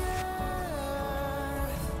the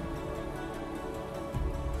earth.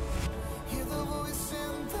 Hear the voice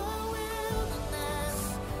in the wilderness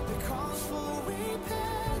that calls for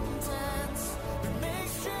repentance. That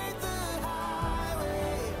makes straight the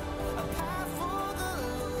highway, a path for the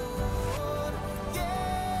Lord.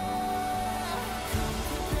 Yeah, come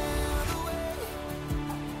prepare the way.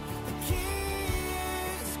 The King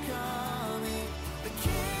is coming. The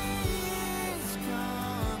King is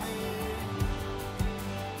coming.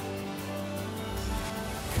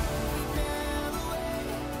 Come prepare the way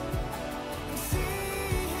and see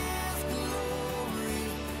His glory.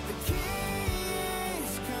 The King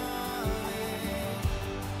is coming.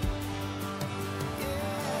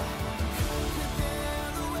 Yeah, come prepare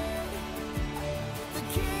the way. The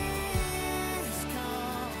King is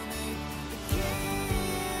coming. The King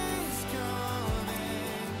is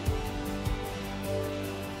coming.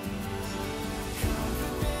 Come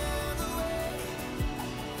prepare the way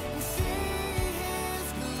and see His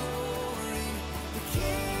glory. The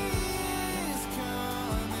King is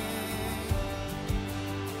coming.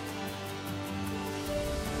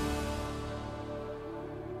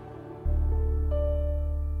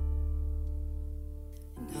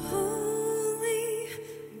 Holy,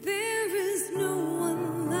 there is no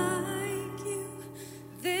one like you.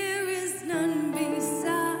 There is none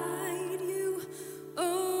beside you.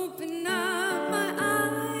 Open up my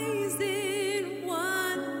eyes in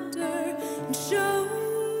wonder and show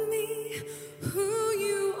me who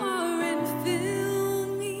you are and fill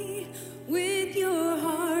me with your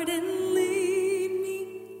heart and lead me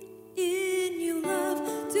in your love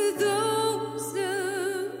to those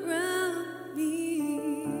around me.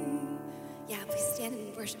 Yeah, please stand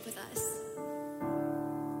and worship with us.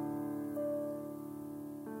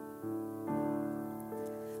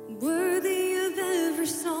 Worthy of every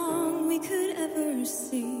song we could ever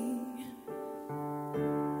sing.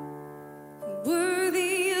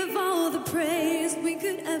 Worthy of all the praise we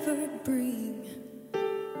could ever bring.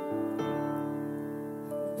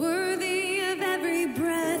 Worthy of every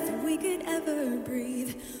breath we could ever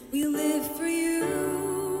breathe. We live for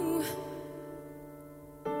you.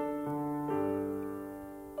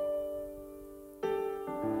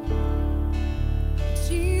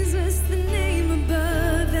 Jesus, the name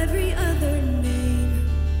above every other name.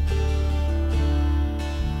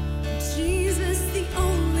 Jesus, the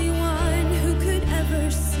only one who could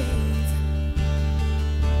ever save.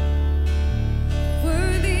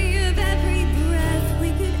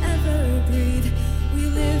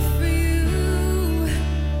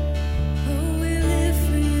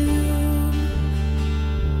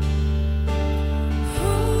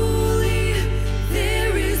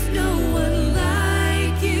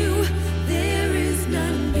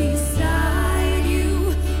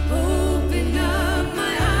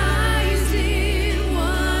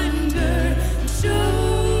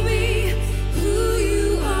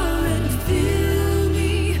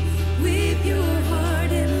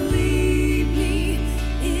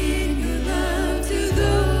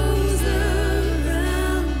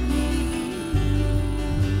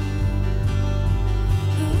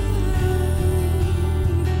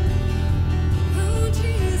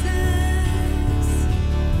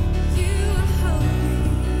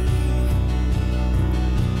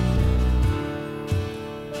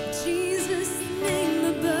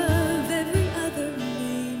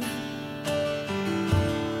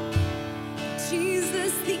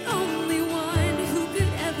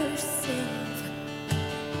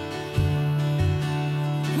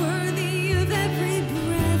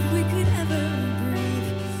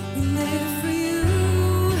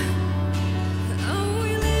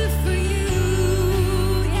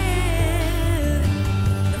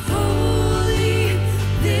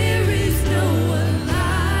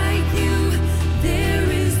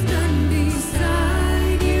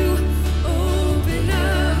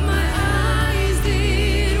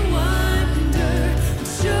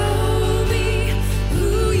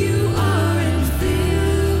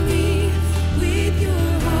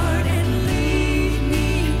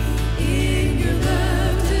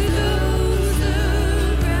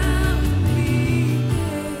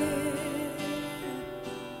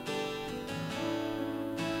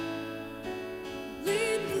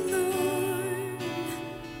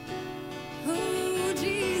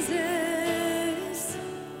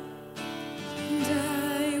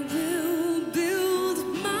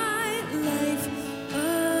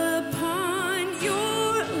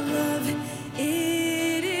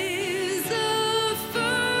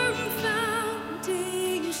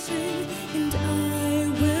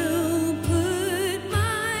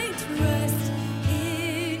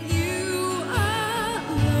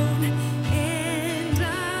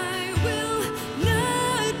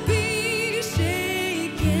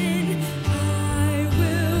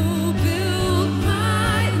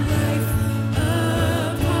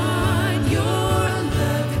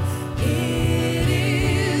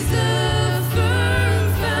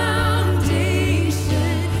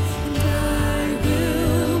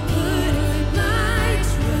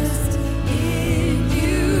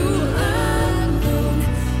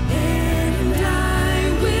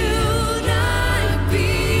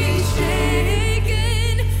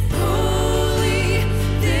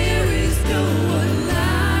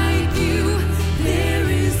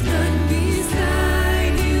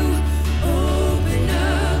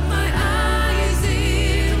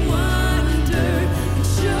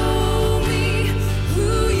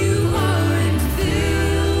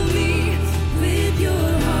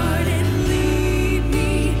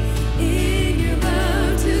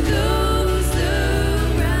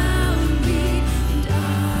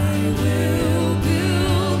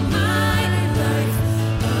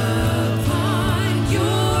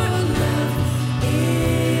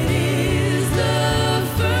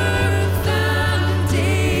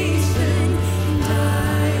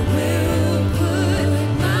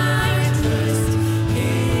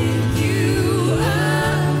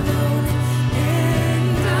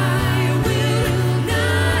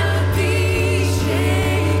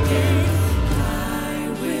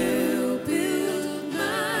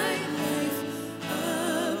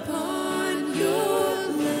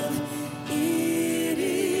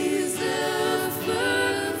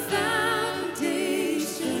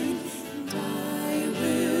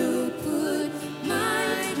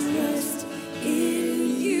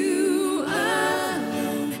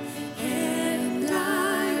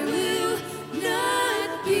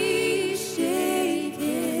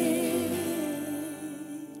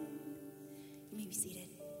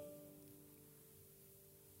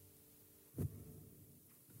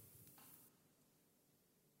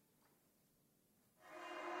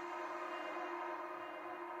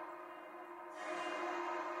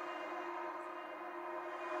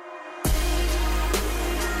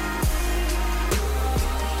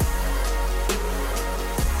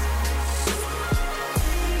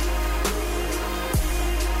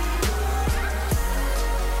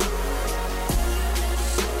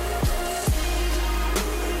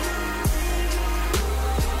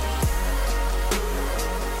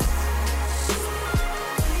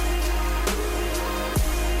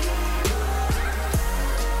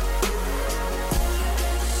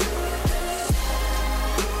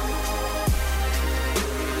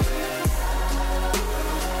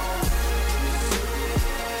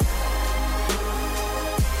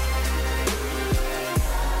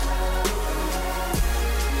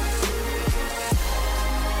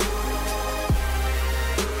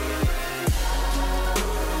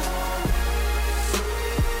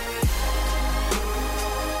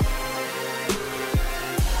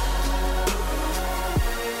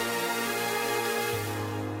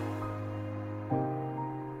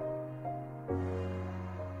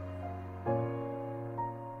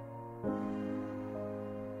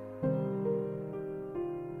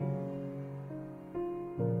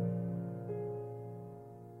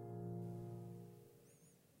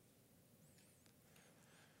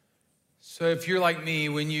 So if you're like me,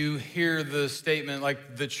 when you hear the statement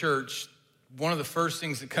like the church, one of the first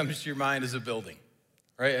things that comes to your mind is a building,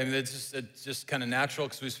 right? I mean, it's just kind of natural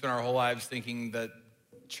because we spend our whole lives thinking that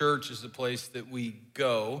church is the place that we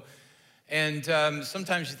go. And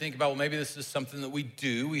sometimes you think about, well, maybe this is something that we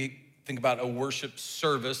do. We think about a worship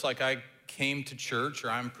service, like I came to church or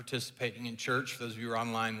I'm participating in church, for those of you who are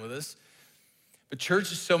online with us. But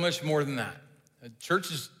church is so much more than that.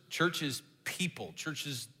 Church is people. Church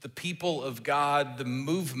is the people of God, the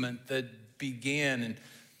movement that began. And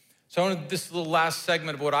so this little last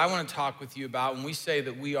segment of what I want to talk with you about when we say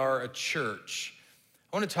that we are a church,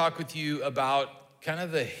 I want to talk with you about kind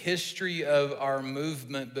of the history of our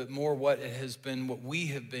movement, but more what it has been, what we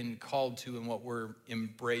have been called to and what we're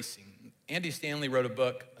embracing. Andy Stanley wrote a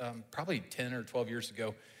book probably 10 or 12 years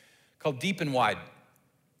ago called Deep and Wide.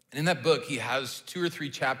 And in that book, he has 2 or 3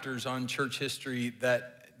 chapters on church history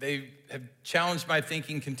that they have challenged my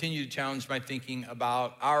thinking, continue to challenge my thinking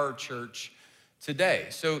about our church today.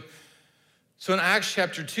 So in Acts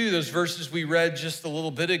chapter 2, those verses we read just a little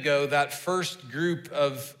bit ago, that first group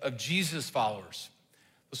of Jesus followers,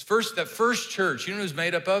 that first church, you know what it was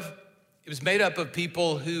made up of? It was made up of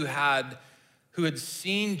people who had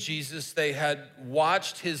seen Jesus. They had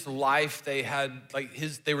watched his life. They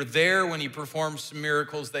were there when he performed some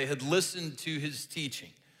miracles. They had listened to his teaching.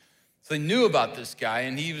 So they knew about this guy,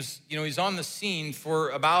 and he's on the scene for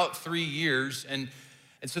about 3 years. And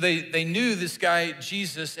so they knew this guy,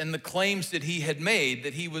 Jesus, and the claims that he had made,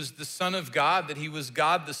 that he was the Son of God, that he was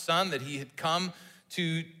God the Son, that he had come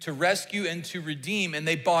to rescue and to redeem, and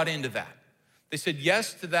they bought into that. They said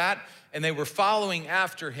yes to that, and they were following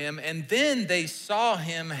after him, and then they saw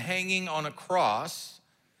him hanging on a cross,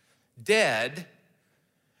 dead,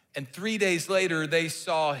 and 3 days later, they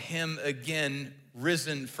saw him again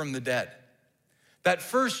risen from the dead. That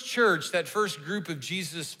first church, that first group of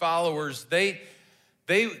Jesus followers, they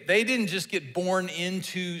didn't just get born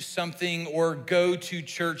into something or go to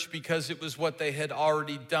church because it was what they had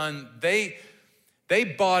already done. They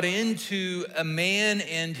bought into a man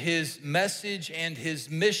and his message and his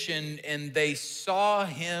mission, and they saw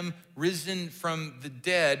him risen from the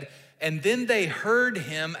dead. And then they heard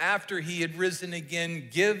him, after he had risen again,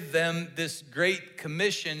 give them this great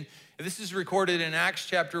commission. This is recorded in Acts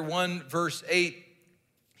chapter 1, verse 8.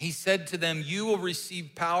 He said to them, "You will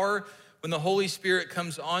receive power when the Holy Spirit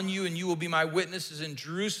comes on you, and you will be my witnesses in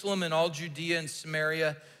Jerusalem and all Judea and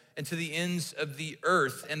Samaria and to the ends of the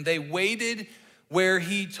earth." And they waited where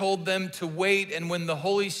he told them to wait. And when the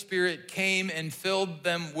Holy Spirit came and filled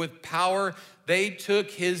them with power, they took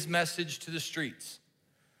his message to the streets.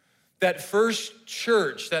 That first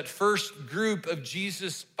church, that first group of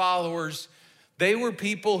Jesus followers, they were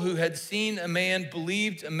people who had seen a man,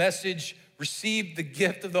 believed a message, received the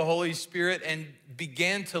gift of the Holy Spirit, and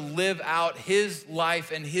began to live out his life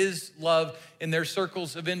and his love in their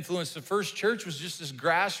circles of influence. The first church was just this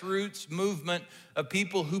grassroots movement of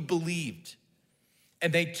people who believed.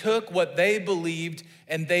 And they took what they believed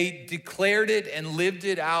and they declared it and lived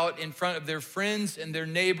it out in front of their friends and their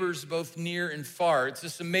neighbors, both near and far. It's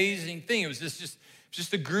this amazing thing. It was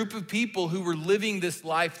just a group of people who were living this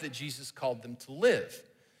life that Jesus called them to live.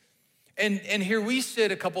 And here we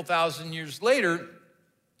sit a couple thousand years later.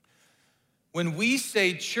 When we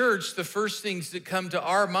say church, the first things that come to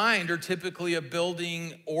our mind are typically a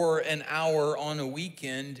building or an hour on a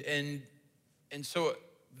weekend. And so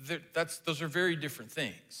those are very different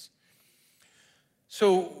things.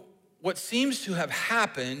 So what seems to have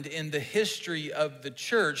happened in the history of the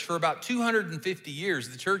church, for about 250 years,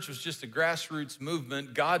 the church was just a grassroots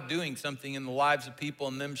movement, God doing something in the lives of people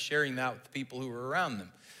and them sharing that with the people who were around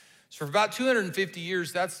them. So for about 250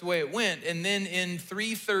 years, that's the way it went. And then in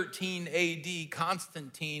 313 AD,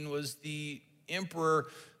 Constantine was the emperor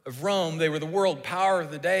of Rome. They were the world power of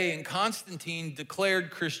the day, and Constantine declared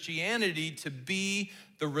Christianity to be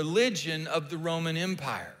the religion of the Roman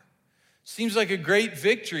Empire. Seems like a great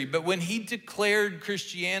victory, but when he declared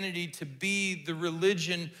Christianity to be the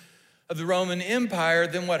religion of the Roman Empire,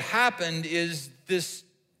 then what happened is this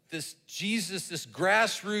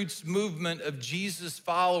grassroots movement of Jesus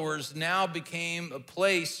followers now became a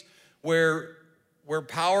place where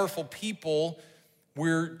powerful people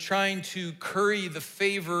were trying to curry the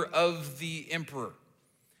favor of the emperor.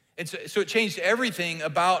 And so it changed everything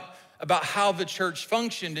about how the church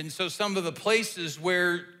functioned. And so some of the places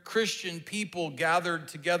where Christian people gathered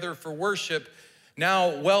together for worship,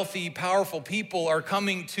 now wealthy, powerful people are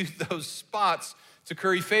coming to those spots to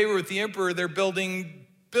curry favor with the emperor. They're building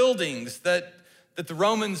buildings that that the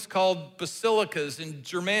Romans called basilicas and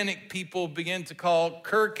Germanic people began to call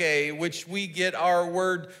kirke, which we get our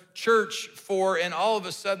word church for. And all of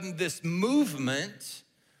a sudden, this movement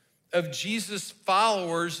of Jesus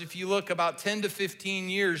followers, if you look about 10 to 15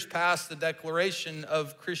 years past the declaration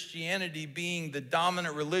of Christianity being the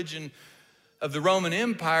dominant religion of the Roman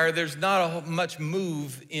Empire, there's not much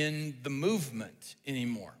move in the movement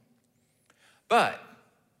anymore. But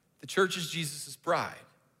the church is Jesus' bride.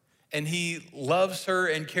 And he loves her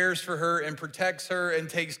and cares for her and protects her and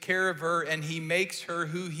takes care of her, and he makes her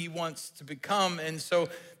who he wants to become. And so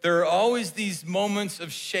there are always these moments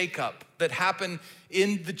of shakeup that happen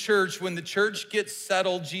in the church. When the church gets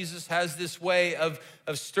settled, Jesus has this way of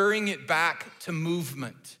stirring it back to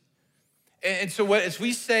movement. And so as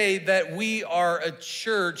we say that we are a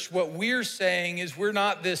church, what we're saying is we're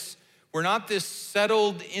not this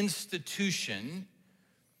settled institution.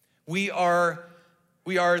 We are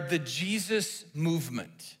the Jesus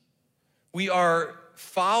movement. We are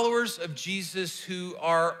followers of Jesus who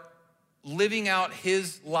are living out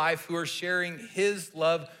his life, who are sharing his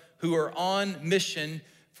love, who are on mission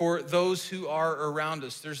for those who are around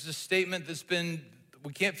us. There's this statement that's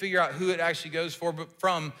we can't figure out who it actually goes for, but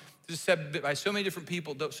this is said by so many different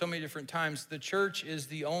people, so many different times. The church is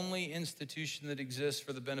the only institution that exists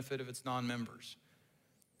for the benefit of its non-members.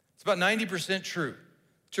 It's about 90% true.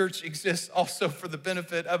 Church exists also for the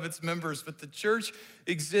benefit of its members, but the church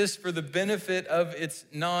exists for the benefit of its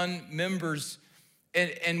non-members.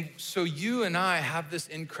 And so you and I have this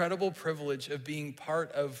incredible privilege of being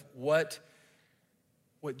part of what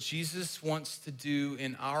Jesus wants to do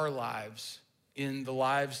in our lives, in the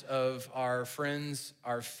lives of our friends,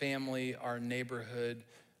 our family, our neighborhood,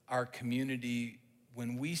 our community.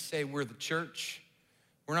 When we say we're the church,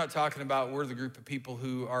 we're not talking about we're the group of people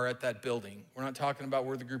who are at that building. We're not talking about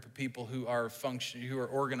we're the group of people who are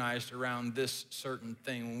organized around this certain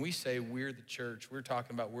thing. When we say we're the church, we're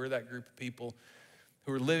talking about we're that group of people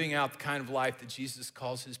who are living out the kind of life that Jesus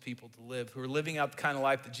calls his people to live, who are living out the kind of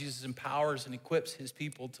life that Jesus empowers and equips his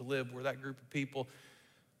people to live. We're that group of people.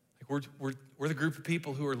 We're the group of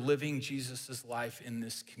people who are living Jesus' life in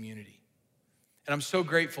this community. And I'm so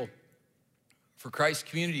grateful for Christ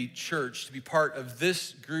Community Church to be part of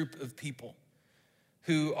this group of people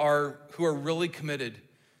who are really committed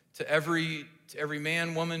to every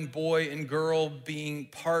man, woman, boy, and girl being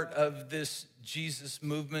part of this Jesus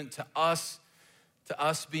movement, to us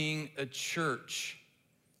being a church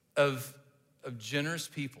of generous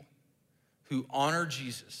people who honor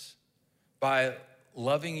Jesus by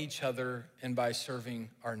loving each other and by serving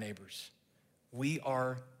our neighbors. We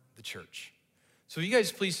are the church. So you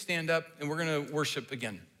guys please stand up and we're gonna worship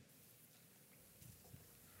again.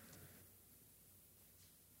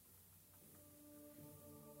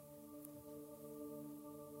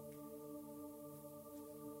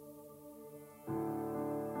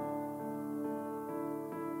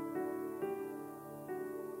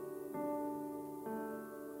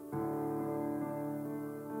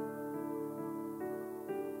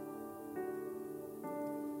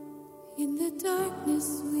 In the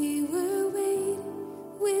darkness we were waiting,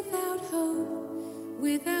 without hope,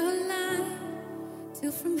 without light,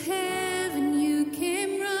 till from heaven you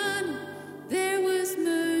came running. There was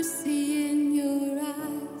mercy in your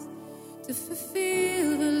eyes to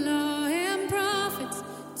fulfill the law and prophets.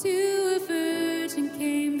 To a virgin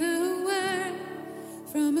came the word,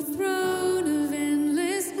 from a throne of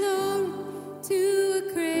endless glory to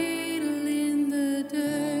a cradle in the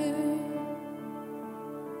dirt.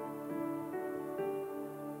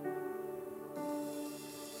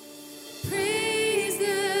 Praise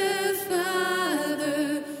the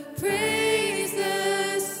Father, praise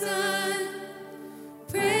the Son,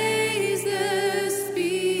 praise the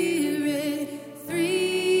Spirit,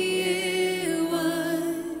 three in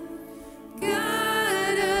one.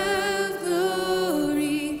 God of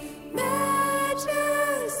glory, majesty,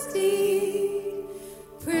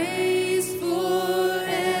 praise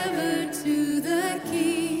forever to the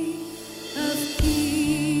King of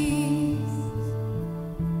Kings.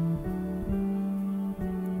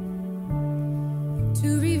 To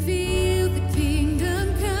reveal the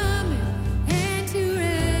kingdom coming and to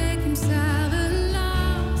reconcile the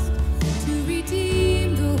lost, to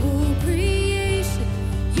redeem the whole creation.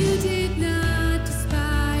 You did not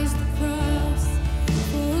despise the cross,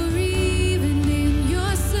 for even in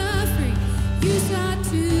your suffering you saw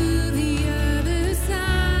to the other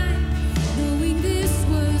side, knowing this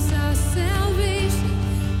was our salvation.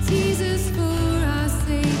 Jesus, for our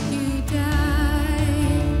sake you died.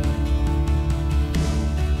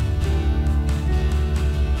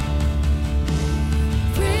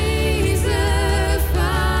 Praise the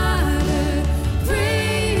Father,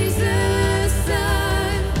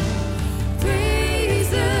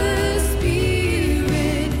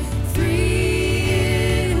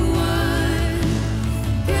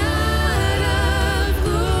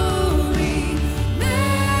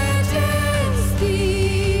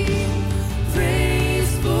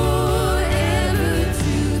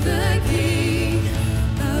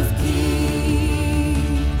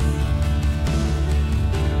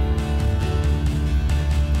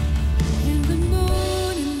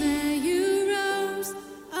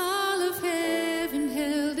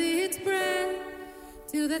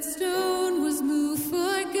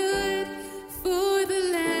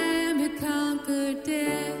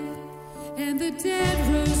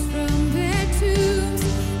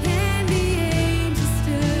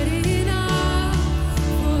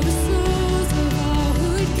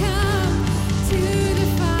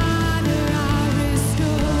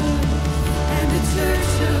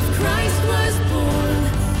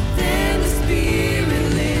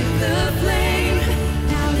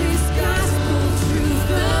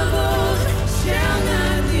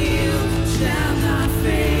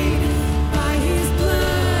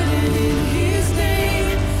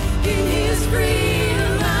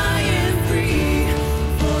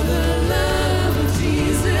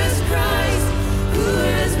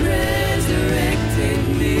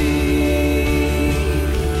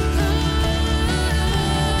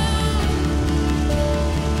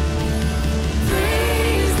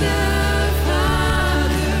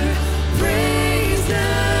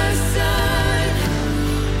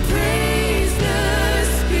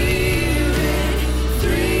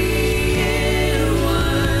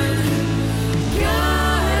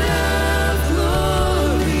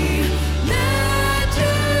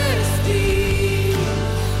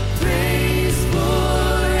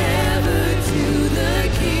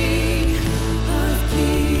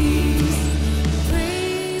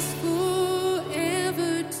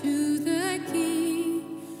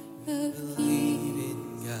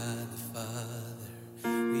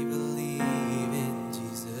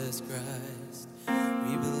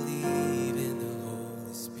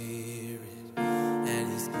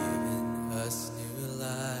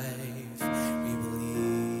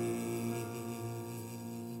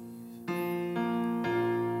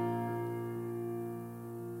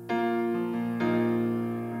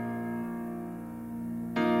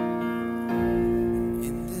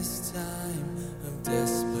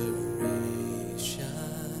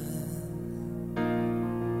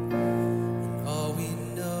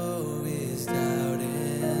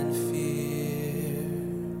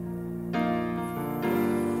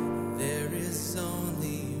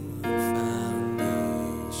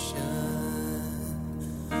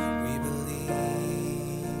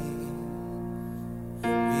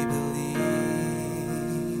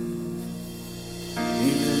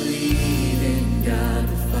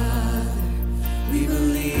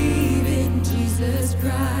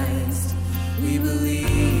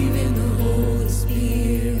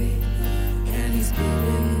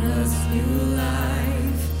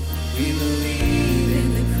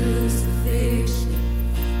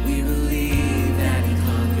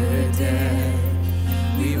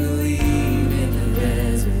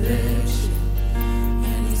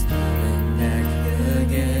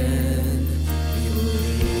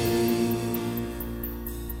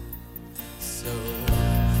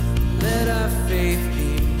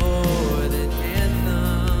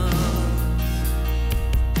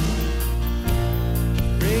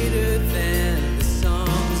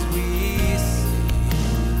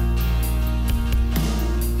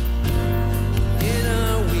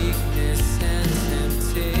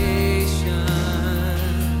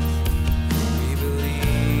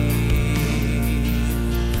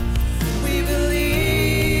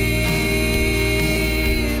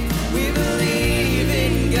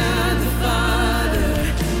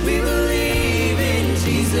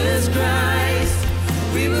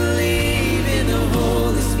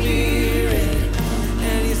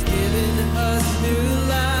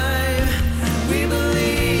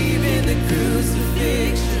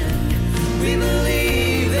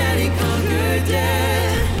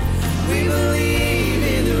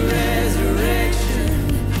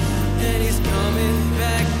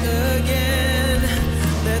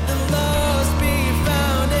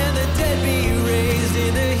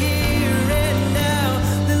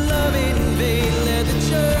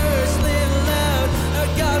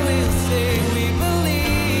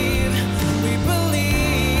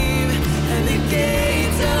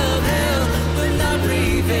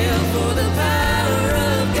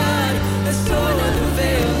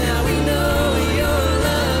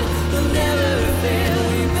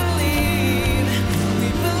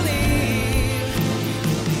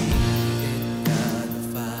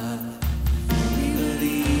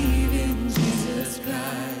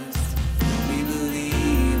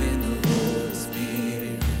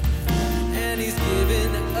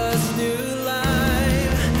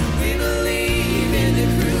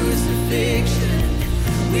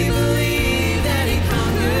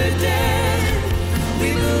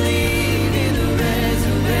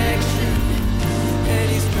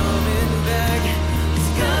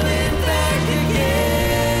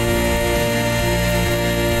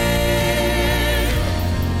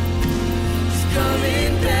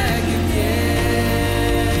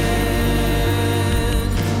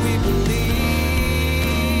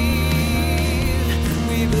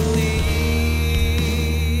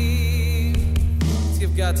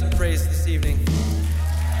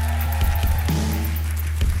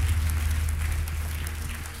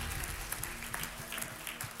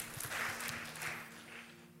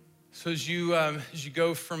 So as you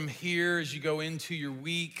go from here, as you go into your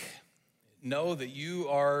week, know that you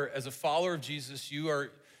are, as a follower of Jesus, you're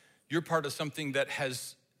part of something that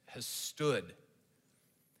has stood.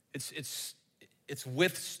 It's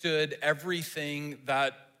withstood everything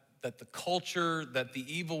that the culture, that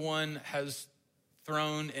the evil one has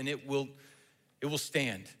thrown, and it will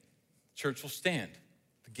stand. Church will stand.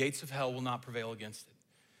 The gates of hell will not prevail against it.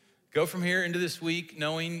 Go from here into this week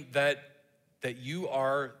knowing that you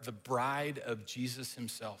are the bride of Jesus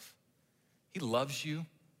himself. He loves you.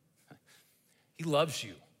 He loves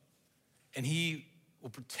you. And he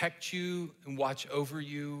will protect you and watch over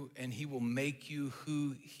you, and he will make you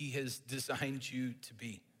who he has designed you to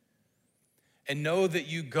be. And know that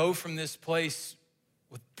you go from this place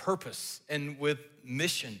with purpose and with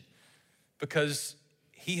mission, because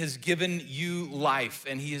he has given you life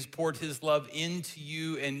and he has poured his love into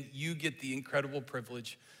you, and you get the incredible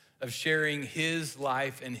privilege of sharing his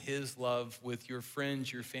life and his love with your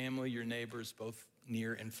friends, your family, your neighbors, both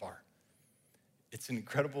near and far. It's an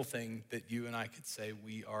incredible thing that you and I could say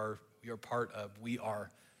we are part of. We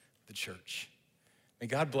are the church. May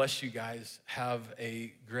God bless you guys. Have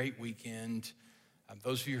a great weekend.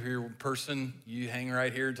 Those of you here in person, you hang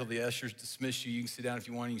right here until the ushers dismiss you. You can sit down if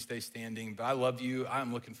you want, you can stay standing. But I love you.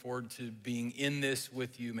 I'm looking forward to being in this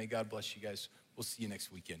with you. May God bless you guys. We'll see you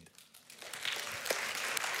next weekend.